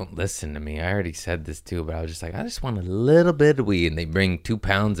people don't listen to me. I already said this too, but I was just like, I just want a little bit of weed. And they bring 2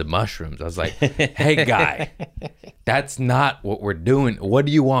 pounds of mushrooms. I was like, hey, guy, that's not what we're doing. What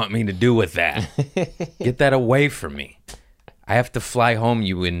do you want me to do with that? Get that away from me. I have to fly home,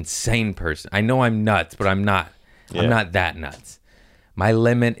 you insane person. I know I'm nuts, but I'm not. Yeah. I'm not that nuts. My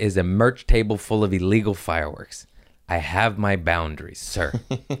limit is a merch table full of illegal fireworks. I have my boundaries, sir.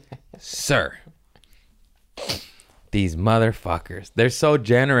 Sir. These motherfuckers. They're so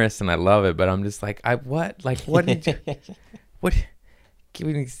generous and I love it, but I'm just like, what? Like, what did you... What...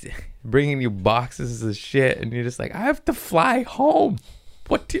 Bringing you boxes of shit and you're just like, I have to fly home.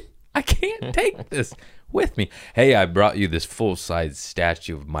 I can't take this with me. Hey, I brought you this full-size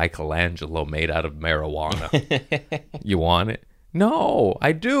statue of Michelangelo made out of marijuana. You want it? No,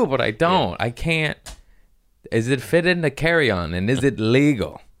 I do, but I don't. I can't. Is it fit in the carry-on and is it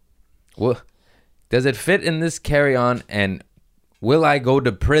legal? Well, does it fit in this carry-on and will I go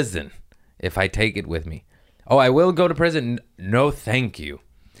to prison if I take it with me? Oh, I will go to prison? No, thank you.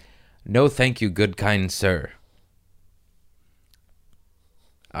 No, thank you, good kind sir.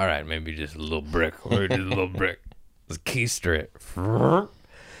 All right, maybe just a little brick. Or just a little brick. Let's keister it.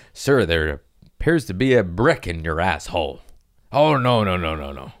 Sir, there appears to be a brick in your asshole. Oh,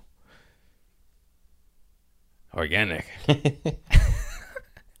 no. Organic.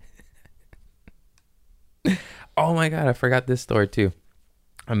 Oh my God, I forgot this story too.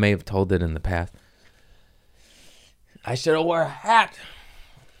 I may have told it in the past. I should have wore a hat.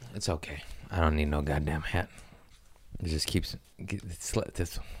 It's okay. I don't need no goddamn hat. It just keeps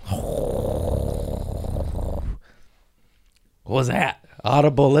this. What was that?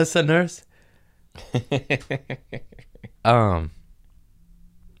 Audible listeners?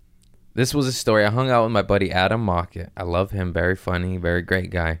 This was a story. I hung out with my buddy Adam Mockett. I love him. Very funny, very great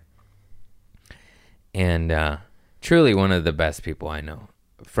guy. And truly one of the best people I know.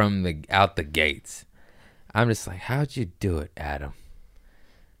 From out the gates. I'm just like, how'd you do it, Adam?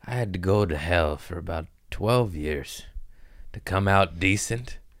 I had to go to hell for about 12 years to come out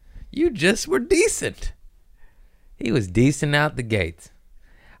decent. You just were decent. He was decent out the gates.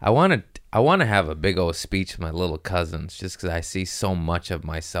 I want to have a big old speech with my little cousins just because I see so much of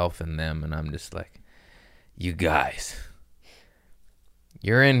myself in them, and I'm just like, you guys,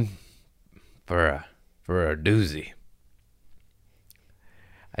 you're in for a doozy.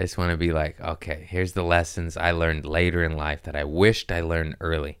 I just want to be like, okay, here's the lessons I learned later in life that I wished I learned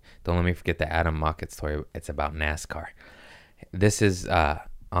early. Don't let me forget the Adam Mockett story. It's about NASCAR. This is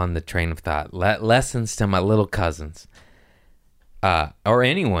on the train of thought. Lessons to my little cousins. or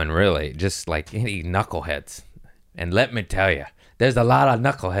anyone really, just like any knuckleheads. And let me tell you, there's a lot of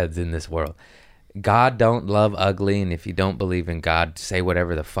knuckleheads in this world. God don't love ugly, and if you don't believe in God, say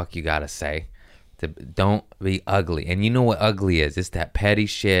whatever the fuck you gotta say. Don't be ugly. And you know what ugly is? It's that petty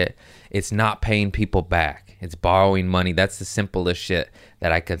shit. It's not paying people back. It's borrowing money. That's the simplest shit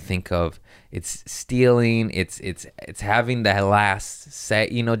that I could think of. It's stealing. It's having that last say.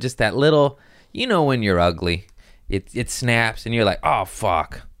 You know, just that little. You know when you're ugly, it snaps, and you're like, oh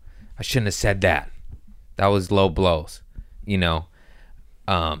fuck, I shouldn't have said that. That was low blows. You know.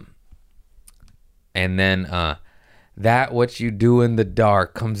 And then that what you do in the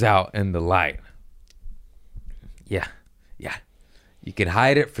dark comes out in the light. Yeah. You can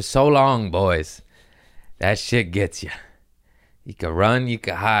hide it for so long, boys. That shit gets you. You can run, you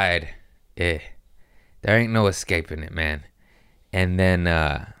can hide. There ain't no escaping it, man. And then,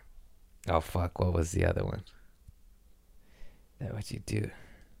 oh fuck, what was the other one? That what you do?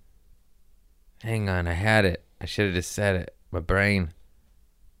 Hang on, I had it. I should have just said it. My brain.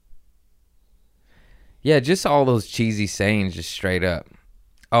 Yeah, just all those cheesy sayings, just straight up.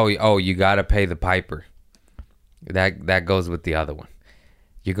 Oh, you gotta pay the piper. That goes with the other one.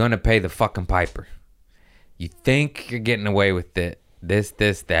 You're gonna pay the fucking piper. You think you're getting away with it, this,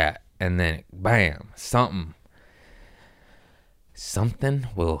 that, and then bam, something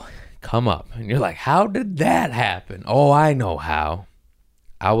will come up, and you're like, how did that happen? Oh, I know how.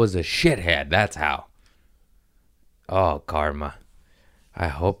 I was a shithead. That's how. Oh, karma. I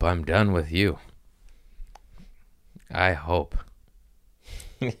hope I'm done with you. I hope.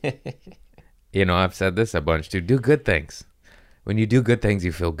 You know, I've said this a bunch too. Do good things. When you do good things,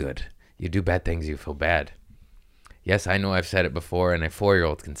 you feel good. You do bad things, you feel bad. Yes, I know I've said it before, and a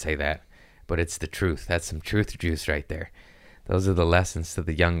 4-year-old can say that, but it's the truth. That's some truth juice right there. Those are the lessons to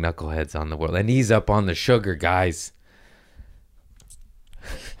the young knuckleheads on the world. And ease up on the sugar, guys.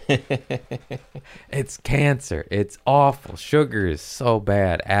 It's cancer. It's awful. Sugar is so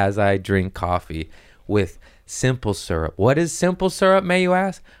bad. As I drink coffee with simple syrup. What is simple syrup, may you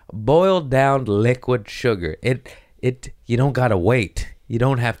ask? Boiled down liquid sugar. You don't gotta wait. You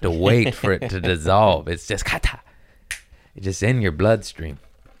don't have to wait for it to dissolve. It's just kata. It's just in your bloodstream.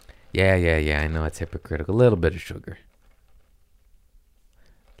 Yeah. I know it's hypocritical. A little bit of sugar.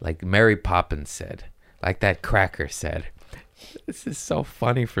 Like Mary Poppins said. Like that cracker said. This is so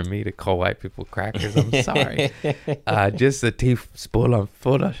funny for me to call white people crackers. I'm sorry. Just a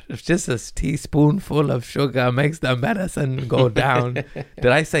teaspoonful of sugar makes the medicine go down. Did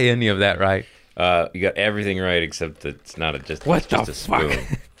I say any of that right? You got everything right except that it's not just a spoon.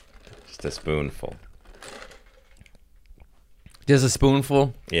 Just a spoonful. Just a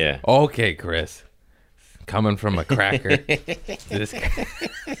spoonful? Yeah. Okay, Chris. Coming from a cracker.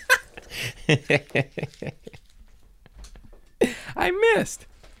 I missed.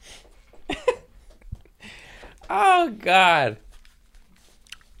 Oh God.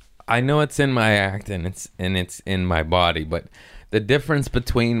 I know it's in my act and it's in my body, but the difference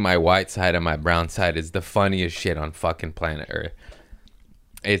between my white side and my brown side is the funniest shit on fucking planet Earth.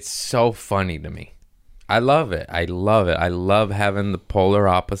 It's so funny to me. I love it. I love having the polar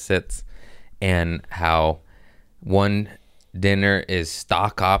opposites and how one dinner is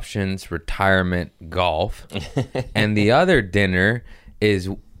stock options, retirement, golf, and the other dinner is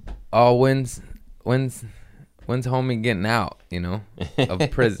when's homie getting out, you know, of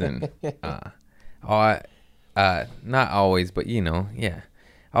prison. Not always, but you know, yeah.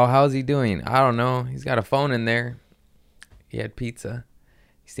 Oh, how's he doing? I don't know. He's got a phone in there. He had pizza.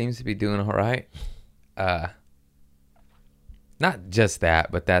 He seems to be doing all right. Not just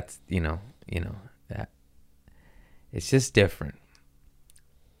that, but that's you know that. It's just different.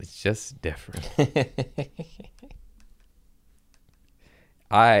 It's just different.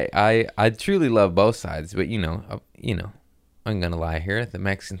 I truly love both sides, but you know, I'm gonna lie here. The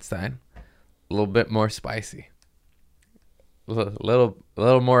Mexican side, a little bit more spicy, a little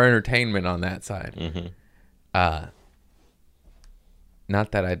more entertainment on that side. Mm-hmm.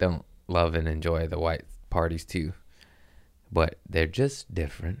 Not that I don't love and enjoy the white parties too, but they're just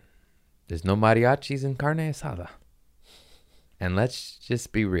different. There's no mariachis in carne asada. And let's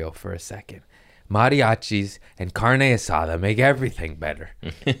just be real for a second. Mariachis and carne asada make everything better.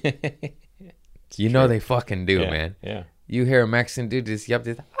 You know they fucking do, man. Yeah. You hear a Mexican dude just yep,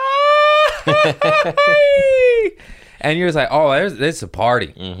 this, and you're just like, oh, it's a party.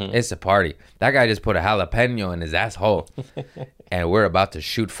 Mm-hmm. It's a party. That guy just put a jalapeno in his asshole, and we're about to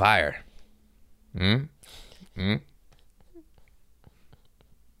shoot fire. Think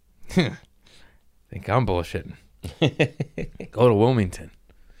I'm bullshitting. Go to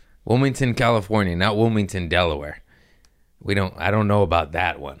Wilmington, California, not Wilmington, Delaware. I don't know about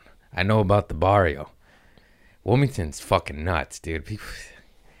that one. I know about the barrio. Wilmington's fucking nuts, dude.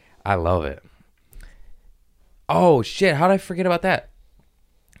 I love it. Oh shit, how did I forget about that?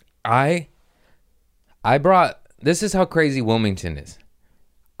 I brought, this is how crazy Wilmington is.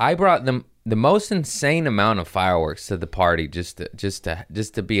 I brought them the most insane amount of fireworks to the party just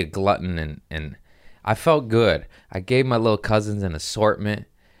to be a glutton, and I felt good. I gave my little cousins an assortment.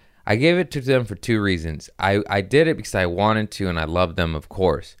 I gave it to them for two reasons. I did it because I wanted to, and I love them, of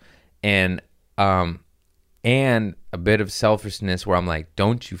course. And a bit of selfishness where I'm like,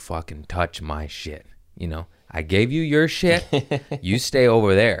 don't you fucking touch my shit. You know, I gave you your shit. You stay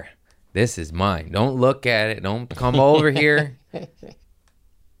over there. This is mine. Don't look at it. Don't come over here.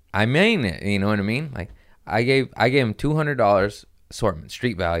 I mean it. You know what I mean? Like I gave him $200 assortment,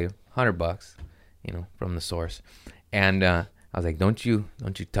 street value, $100, you know, from the source. And I was like, don't you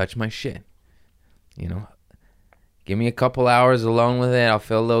touch my shit. You know, give me a couple hours alone with it. I'll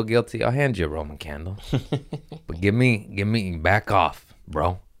feel a little guilty. I'll hand you a Roman candle. But give me back off,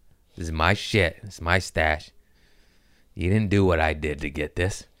 bro. This is my shit. It's my stash. You didn't do what I did to get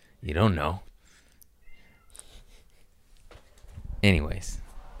this. You don't know. Anyways,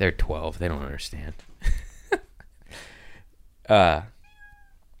 they're 12. They don't understand. Hi,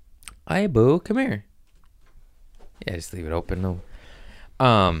 boo. Come here. Yeah, just leave it open. No.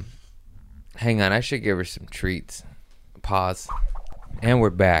 Hang on. I should give her some treats. Pause. And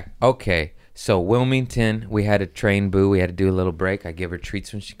we're back. Okay. So Wilmington, we had to train Boo. We had to do a little break. I give her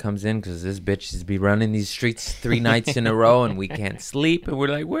treats when she comes in because this bitch has been running these streets 3 nights in a row and we can't sleep. And we're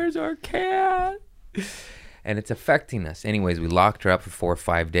like, where's our cat? And it's affecting us. Anyways, we locked her up for 4 or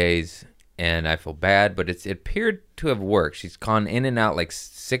 5 days and I feel bad, but it appeared to have worked. She's gone in and out like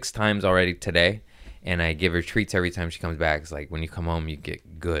 6 times already today. And I give her treats every time she comes back. It's like when you come home, you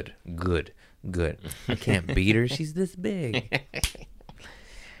get good. I can't beat her. She's this big.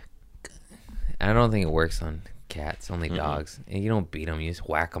 I don't think it works on cats, only dogs. And you don't beat them. You just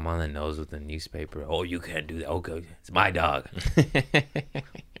whack them on the nose with a newspaper. Oh, you can't do that. Okay, it's my dog.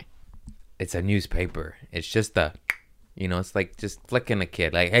 It's a newspaper. It's just it's like just flicking a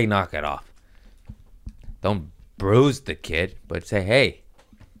kid. Like, hey, knock it off. Don't bruise the kid, but say, hey,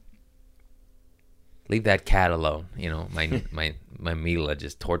 leave that cat alone. You know, my Mila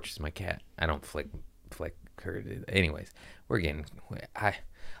just tortures my cat. I don't flick her. Anyways,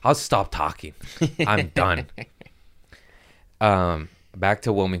 I'll stop talking. I'm done. Back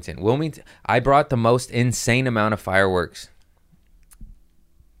to Wilmington. I brought the most insane amount of fireworks.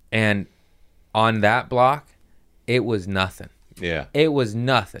 And on that block, it was nothing. Yeah. It was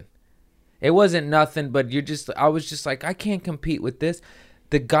nothing. It wasn't nothing, but I was just like, I can't compete with this.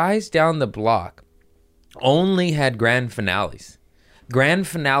 The guys down the block only had grand finales. Grand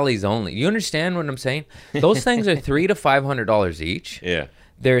finales only. You understand what I'm saying? Those things are $300 to $500 each. Yeah.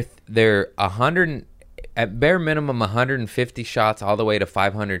 They're 100 at bare minimum 150 shots all the way to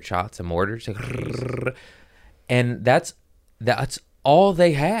 500 shots of mortars, and that's all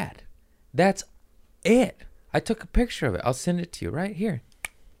they had. That's it. I took a picture of it. I'll send it to you right here,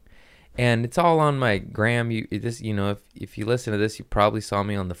 and it's all on my gram. If you listen to this, you probably saw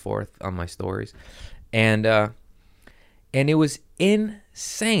me on the 4th on my stories, and it was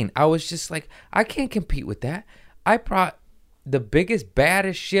insane. I was just like, I can't compete with that. I brought the biggest,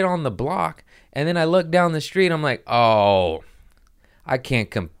 baddest shit on the block, and then I look down the street, I'm like, oh, I can't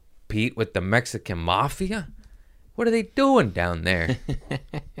compete with the Mexican mafia. What are they doing down there?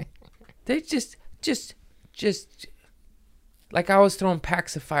 They just like I was throwing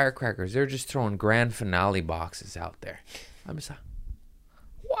packs of firecrackers. They're just throwing grand finale boxes out there. I'm just like,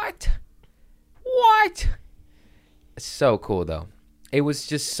 what? It's so cool though. It was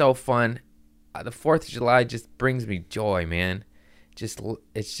just so fun. The 4th of July just brings me joy, man. It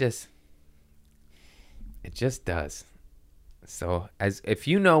just does. So if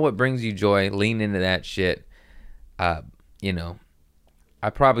you know what brings you joy, lean into that shit. I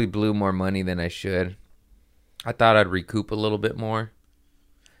probably blew more money than I should. I thought I'd recoup a little bit more.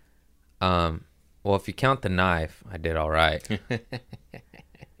 Well, if you count the knife, I did all right.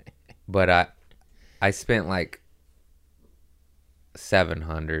 But I spent like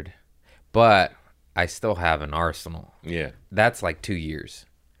 $700. But I still have an arsenal. Yeah. That's like 2 years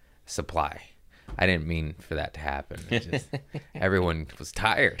supply. I didn't mean for that to happen. Everyone was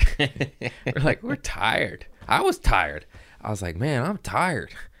tired. We're tired. I was tired. I was like, man, I'm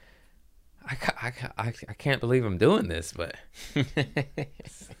tired. I can't believe I'm doing this, but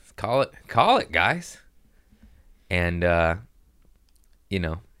call it, guys. And,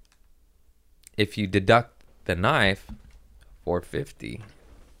 if you deduct the knife, $450,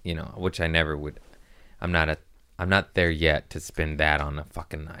 which I never would. I'm not I'm not there yet to spend that on a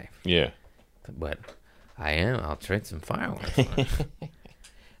fucking knife. Yeah. But I am. I'll trade some fireworks.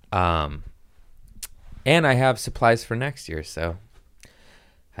 And I have supplies for next year, so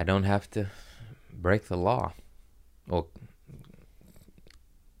I don't have to break the law. Well,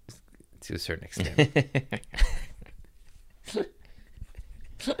 to a certain extent.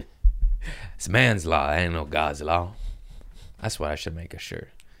 It's man's law. Ain't no God's law. That's why I should make a shirt.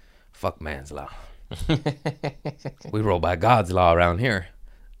 Fuck man's law. We roll by God's law around here.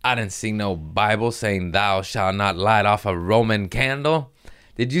 I didn't see no Bible saying thou shalt not light off a Roman candle.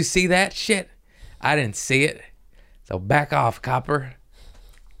 Did you see that shit? I didn't see it. So back off, copper.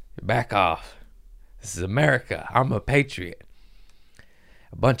 Back off. This is America. I'm a patriot.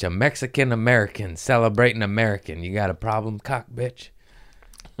 A bunch of Mexican Americans celebrating American. You got a problem, cock bitch?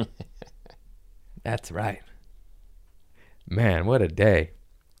 That's right. Man, what a day.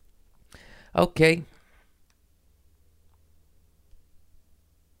 Okay.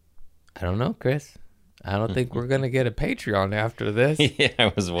 I don't know, Chris. I don't think we're going to get a Patreon after this. Yeah,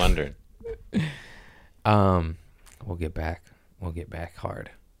 I was wondering. We'll get back. We'll get back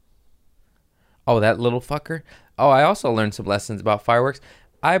hard. Oh, that little fucker. Oh, I also learned some lessons about fireworks.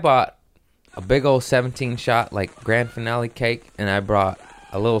 I bought a big old 17-shot, like, grand finale cake, and I brought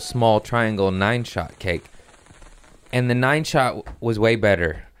a little small triangle 9-shot cake. And the 9-shot was way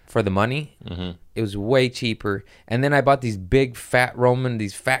better for the money. Mm-hmm. It was way cheaper. And then I bought these big fat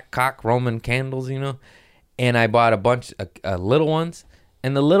cock Roman candles, you know. And I bought a bunch of little ones.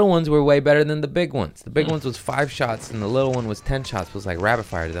 And the little ones were way better than the big ones. The big ones was 5 shots, and the little one was 10 shots. It was like rapid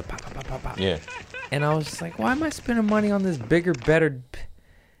fire. Pop, pop, pop, pop, pop. Yeah. And I was just like, why am I spending money on this bigger, better?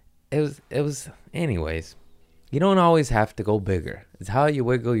 It was. Anyways, you don't always have to go bigger. It's how you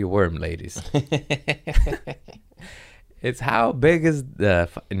wiggle your worm, ladies. It's how big is the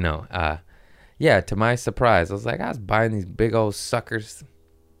yeah. To my surprise, I was buying these big old suckers.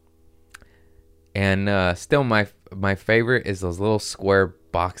 And still, my favorite is those little square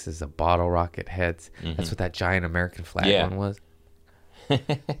boxes of bottle rocket heads. Mm-hmm. That's what that giant American flag one was.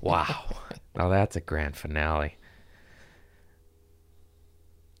 Wow. Now that's a grand finale.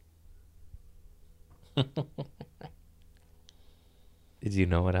 Did you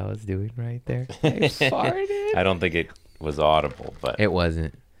know what I was doing right there? I farted. I don't think it was audible, but It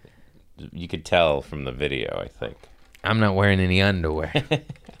wasn't. You could tell from the video, I think. I'm not wearing any underwear.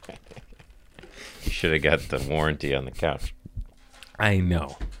 You should have got the warranty on the couch. I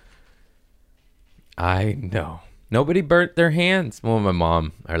know. Nobody burnt their hands. Well, my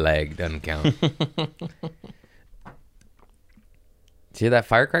mom, her leg doesn't count. See that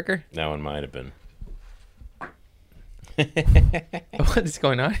firecracker? That one might have been. What is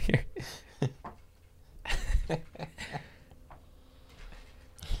going on here?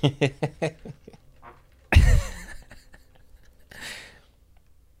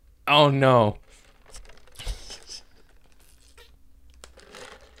 Oh no.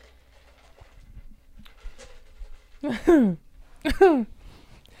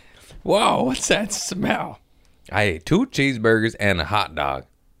 Whoa, what's that smell? I ate 2 cheeseburgers and a hot dog.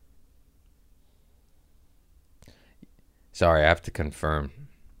 Sorry, I have to confirm.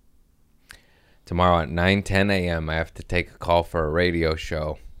 Tomorrow at 9:10 a.m. I have to take a call for a radio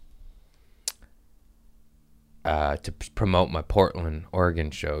show to promote my Portland,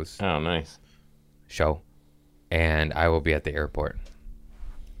 Oregon show. And I will be at the airport.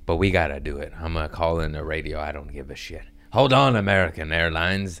 But we gotta do it. I'm gonna call in the radio. I don't give a shit. Hold on, American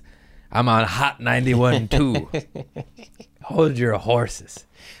Airlines. I'm on Hot 91.2. Hold your horses.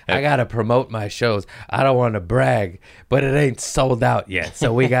 I gotta promote my shows. I don't want to brag, but it ain't sold out yet,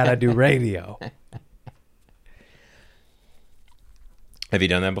 so we gotta do radio. Have you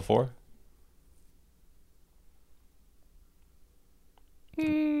done that before?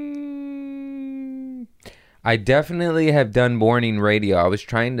 I definitely have done morning radio. I was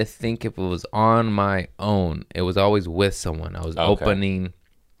trying to think if it was on my own. It was always with someone. I was opening.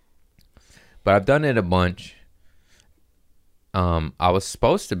 But I've done it a bunch. I was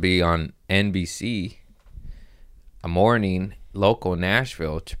supposed to be on NBC, a morning, local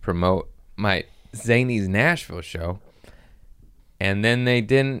Nashville, to promote my Zany's Nashville show. And then they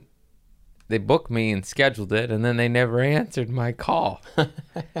didn't. They booked me and scheduled it, and then they never answered my call.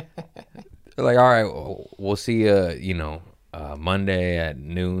 They're like, all right, we'll see you, Monday at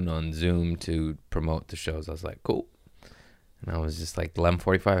noon on Zoom to promote the shows. I was like, cool. And I was just like,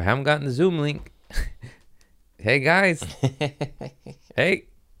 11:45, I haven't gotten the Zoom link. Hey, guys. Hey.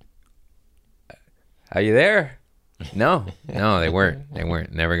 Are you there? No, they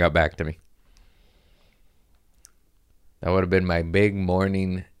weren't. Never got back to me. That would have been my big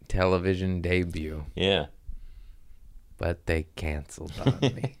morning television debut. Yeah. but they canceled on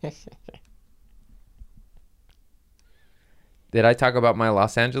me. Did I talk about my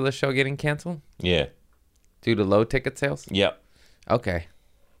Los Angeles show getting canceled Yeah. due to low ticket sales? Yep. Okay.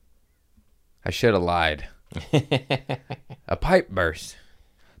 I should have lied. A pipe burst.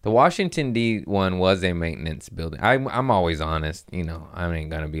 The Washington D one was a maintenance building. I'm always honest. You know, I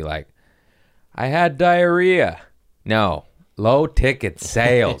ain't going to be like, I had diarrhea. No. Low ticket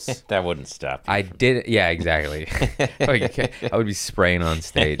sales. That wouldn't stop you. I did. Yeah, exactly. I would be spraying on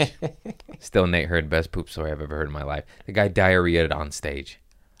stage. Still, Nate Heard, best poop story I've ever heard in my life. The guy diarrheaed on stage.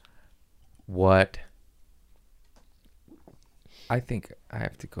 What? I think I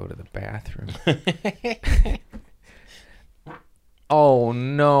have to go to the bathroom. Oh,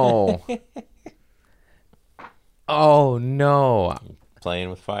 no. Oh, no. Playing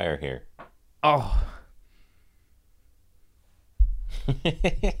with fire here. Oh.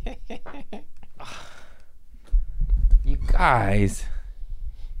 You guys.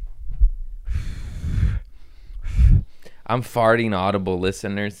 I'm farting, audible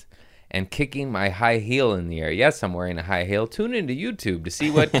listeners, and kicking my high heel in the air. Yes, I'm wearing a high heel. Tune into YouTube to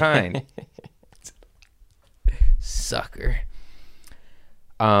see what kind. Sucker.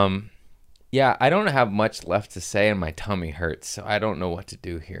 Yeah, I don't have much left to say, and my tummy hurts, so I don't know what to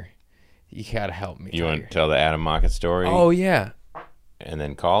do here. You gotta help me. You want Tiger. to tell the Adam Mockett story? Oh, yeah. And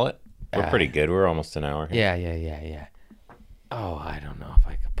then call it? We're pretty good. We're almost an hour here. Yeah. Oh, I don't know if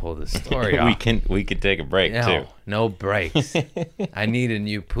I could pull this story off. we could take a break too. No breaks. I need a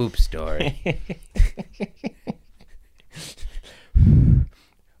new poop story.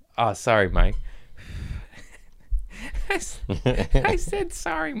 Oh, sorry, Mike. I said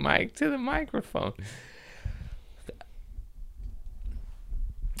sorry, Mike, to the microphone.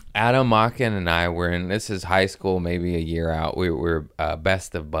 Adam Mocken and I were in, this is high school, maybe a year out. We were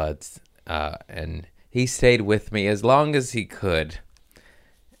best of buds, and he stayed with me as long as he could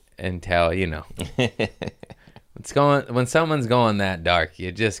until, you know, when someone's going that dark,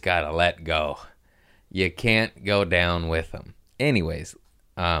 you just gotta let go. You can't go down with them. Anyways,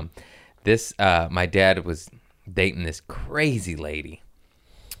 my dad was dating this crazy lady.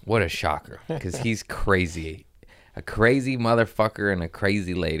 What a shocker, because he's crazy. A crazy motherfucker and a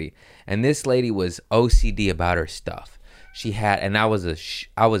crazy lady. And this lady was OCD about her stuff. She had, and I was a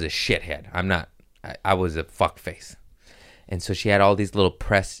shithead. I was a fuckface. And so she had all these little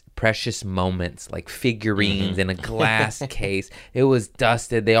precious moments, like figurines in a glass case. It was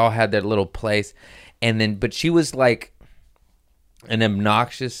dusted. They all had their little place. But she was like an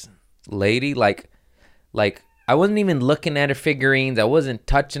obnoxious lady. Like I wasn't even looking at her figurines. I wasn't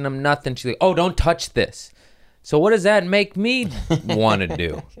touching them, nothing. She's like, oh, don't touch this. So what does that make me want to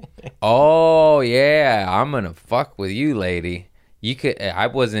do? Oh, yeah, I'm going to fuck with you, lady. I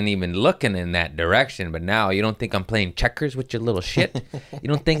wasn't even looking in that direction, but now you don't think I'm playing checkers with your little shit? You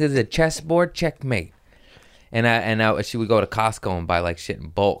don't think this is a chessboard? Checkmate. And she would go to Costco and buy like shit in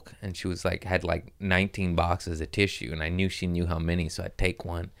bulk, and she was like, had like 19 boxes of tissue, and I knew she knew how many, so I'd take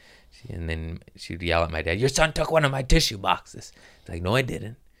one. And then she'd yell at my dad, your son took one of my tissue boxes. It's like, no, I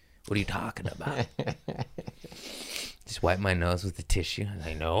didn't. What are you talking about? Just wipe my nose with the tissue. And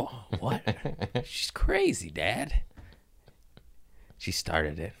I know. What? She's crazy, Dad. She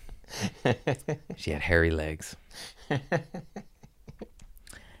started it. She had hairy legs.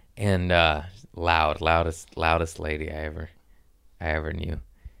 And loudest lady I ever knew.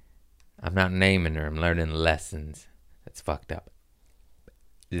 I'm not naming her. I'm learning lessons. That's fucked up.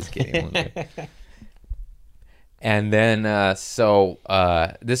 Just kidding. And then,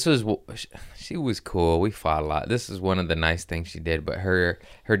 she was cool. We fought a lot. This is one of the nice things she did. But her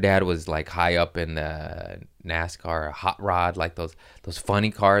dad was like high up in the NASCAR hot rod, like those funny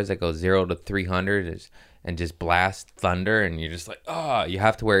cars that go 0 to 300 and just blast thunder. And you're just like, oh, you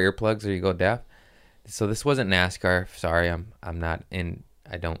have to wear earplugs or you go deaf. So this wasn't NASCAR. Sorry, I'm not in.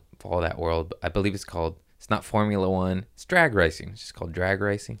 I don't follow that world. I believe it's not Formula One. It's drag racing. It's just called drag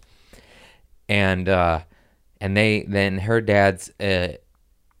racing. And then her dad's,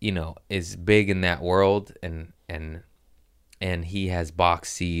 is big in that world, and he has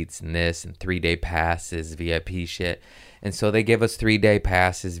box seats and this and 3-day passes, VIP shit. And so they give us 3-day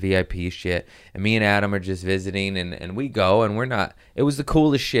passes, VIP shit. And me and Adam are just visiting, and we go, and it was the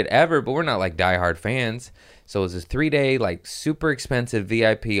coolest shit ever, but we're not like diehard fans. So it was this 3-day, like super expensive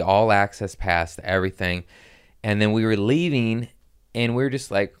VIP, all access pass to everything. And then we were leaving, and we were just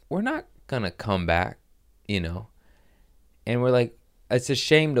like, we're not going to come back, And we're like, it's a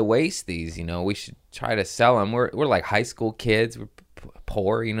shame to waste these, we should try to sell them. We're like high school kids. We're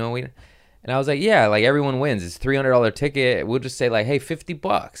poor, And I was like, yeah, like everyone wins. It's $300 ticket. We'll just say like, hey,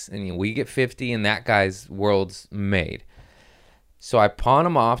 $50. And we get 50 and that guy's world's made. So I pawn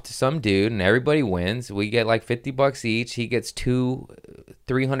them off to some dude, and everybody wins. We get like $50 each. He gets two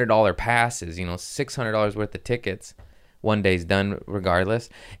 $300 passes, $600 worth of tickets. One day's done regardless.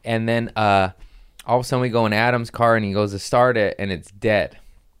 And then all of a sudden we go in Adam's car, and he goes to start it, and it's dead.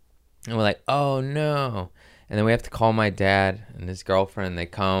 And we're like, oh, no. And then we have to call my dad and his girlfriend. They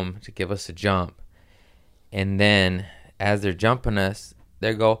come to give us a jump. And then as they're jumping us,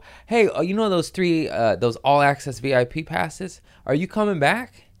 they go, hey, those those all-access VIP passes? Are you coming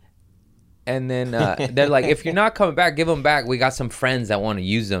back? And then they're like, if you're not coming back, give them back. We got some friends that want to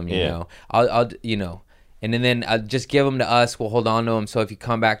use them, you know. I'll And then just give them to us. We'll hold on to them. So if you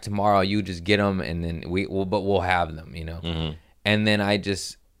come back tomorrow, you just get them, and then we'll have them, Mm-hmm. And then I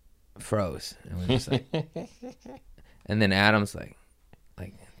just froze. And we're just like, and then Adam's like,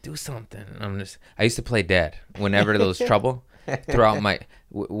 do something. And I used to play dead whenever there was trouble throughout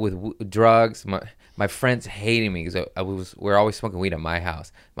with drugs. My friends hated me because we were always smoking weed at my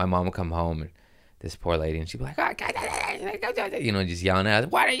house. My mom would come home, and this poor lady, and she'd be like, just yelling at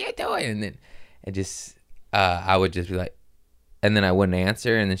us, what are you doing? And then it just, I would just be like, and then I wouldn't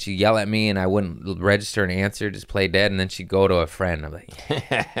answer, and then she'd yell at me, and I wouldn't register an answer, just play dead, and then she'd go to a friend. I'm like,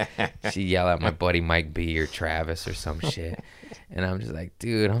 she'd yell at my buddy Mike B or Travis or some shit, and I'm just like,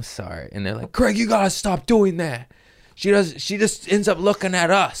 dude, I'm sorry. And they're like, Craig, you gotta stop doing that. She just ends up looking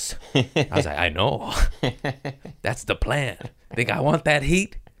at us. I was like, I know. That's the plan. Think I want that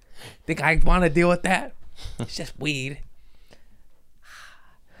heat? Think I want to deal with that? It's just weed.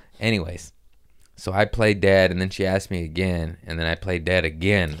 Anyways. So I played dead, and then she asked me again, and then I played dead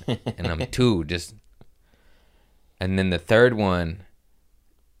again, and I'm two, just, and then the third one,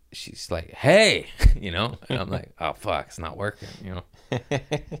 she's like, hey, and I'm like, oh, fuck, it's not working,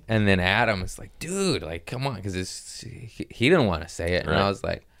 and then Adam is like, dude, like, come on, because he didn't want to say it, and right. I was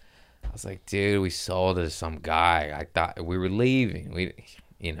like, dude, we sold it to some guy, I thought we were leaving, we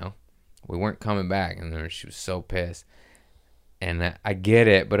weren't coming back, and then she was so pissed. And I get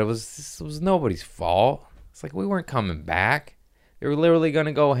it, but it was nobody's fault. It's like we weren't coming back. They were literally going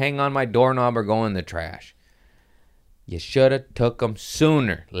to go hang on my doorknob or go in the trash. You should have took them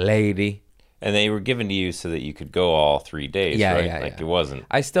sooner, lady. And they were given to you so that you could go all 3 days, right? Like it wasn't.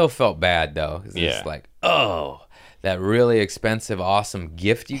 I still felt bad, though. 'Cause it's like, oh, that really expensive, awesome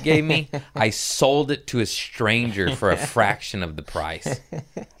gift you gave me, I sold it to a stranger for a fraction of the price.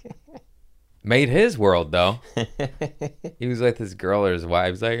 Made his world, though. He was with his girl or his wife.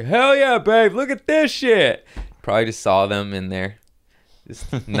 He was like, hell yeah, babe, look at this shit. Probably just saw them in there,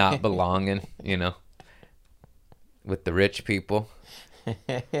 just not belonging, with the rich people.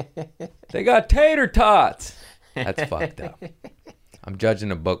 They got tater tots. That's fucked up. I'm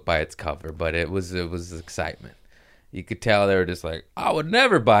judging a book by its cover, but it was excitement. You could tell they were just like, I would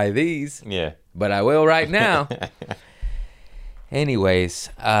never buy these. Yeah. But I will right now. Anyways,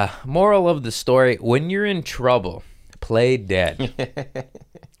 moral of the story, when you're in trouble, play dead.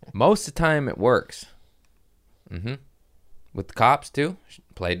 Most of the time it works. With the cops too,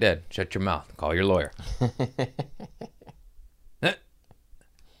 play dead. Shut your mouth. Call your lawyer. Do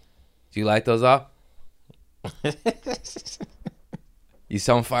you light those off? You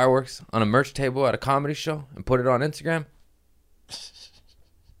selling fireworks on a merch table at a comedy show and put it on Instagram?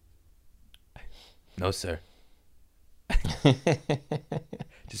 No, sir.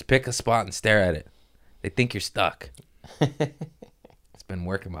 Just pick a spot and stare at it. They think you're stuck. It's been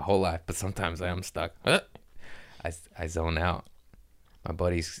working my whole life, but sometimes I am stuck. I zone out. My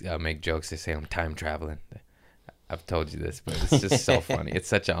buddies make jokes. They say I'm time traveling. I've told you this, but it's just so funny. It's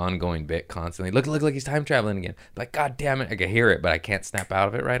such an ongoing bit constantly. Look like he's time traveling again. I'm like, God damn it. I can hear it, but I can't snap out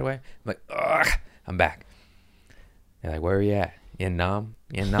of it right away. I'm like, ugh, I'm back. They're like, where are you at? In Nam?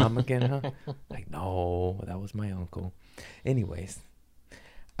 You in Nam again, huh? Like, no, that was my uncle. Anyways,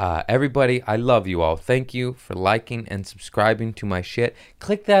 everybody, I love you all. Thank you for liking and subscribing to my shit.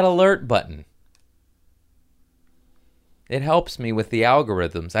 Click that alert button. It helps me with the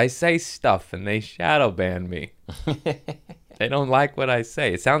algorithms. I say stuff and they shadow ban me. They don't like what I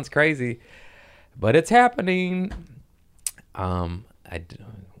say. It sounds crazy, but it's happening.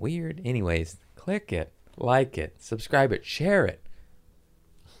 Weird. Anyways, click it, like it, subscribe it, share it.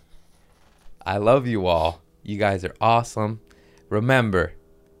 I love you all. You guys are awesome. Remember,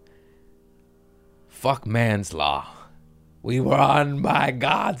 fuck man's law. We were on by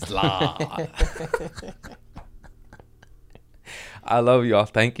God's law. I love you all.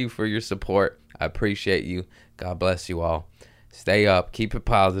 Thank you for your support. I appreciate you. God bless you all. Stay up. Keep it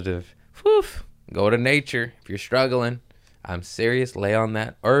positive. Whew. Go to nature if you're struggling. I'm serious. Lay on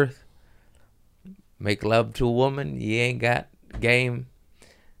that earth. Make love to a woman. You ain't got game.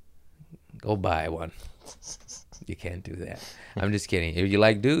 Go buy one. You can't do that. I'm just kidding. If you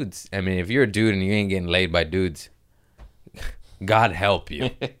like dudes, I mean, if you're a dude and you ain't getting laid by dudes, God help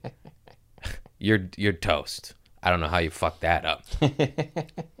you. You're toast. I don't know how you fuck that up.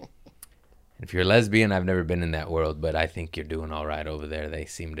 If you're a lesbian, I've never been in that world, but I think you're doing all right over there. They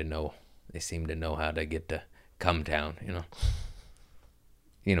seem to know. They seem to know how to get to come town. You know.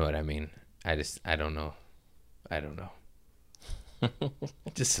 You know what I mean. I don't know. I don't know.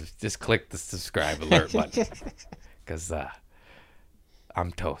 just click the subscribe alert button, because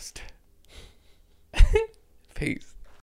I'm toast. Peace.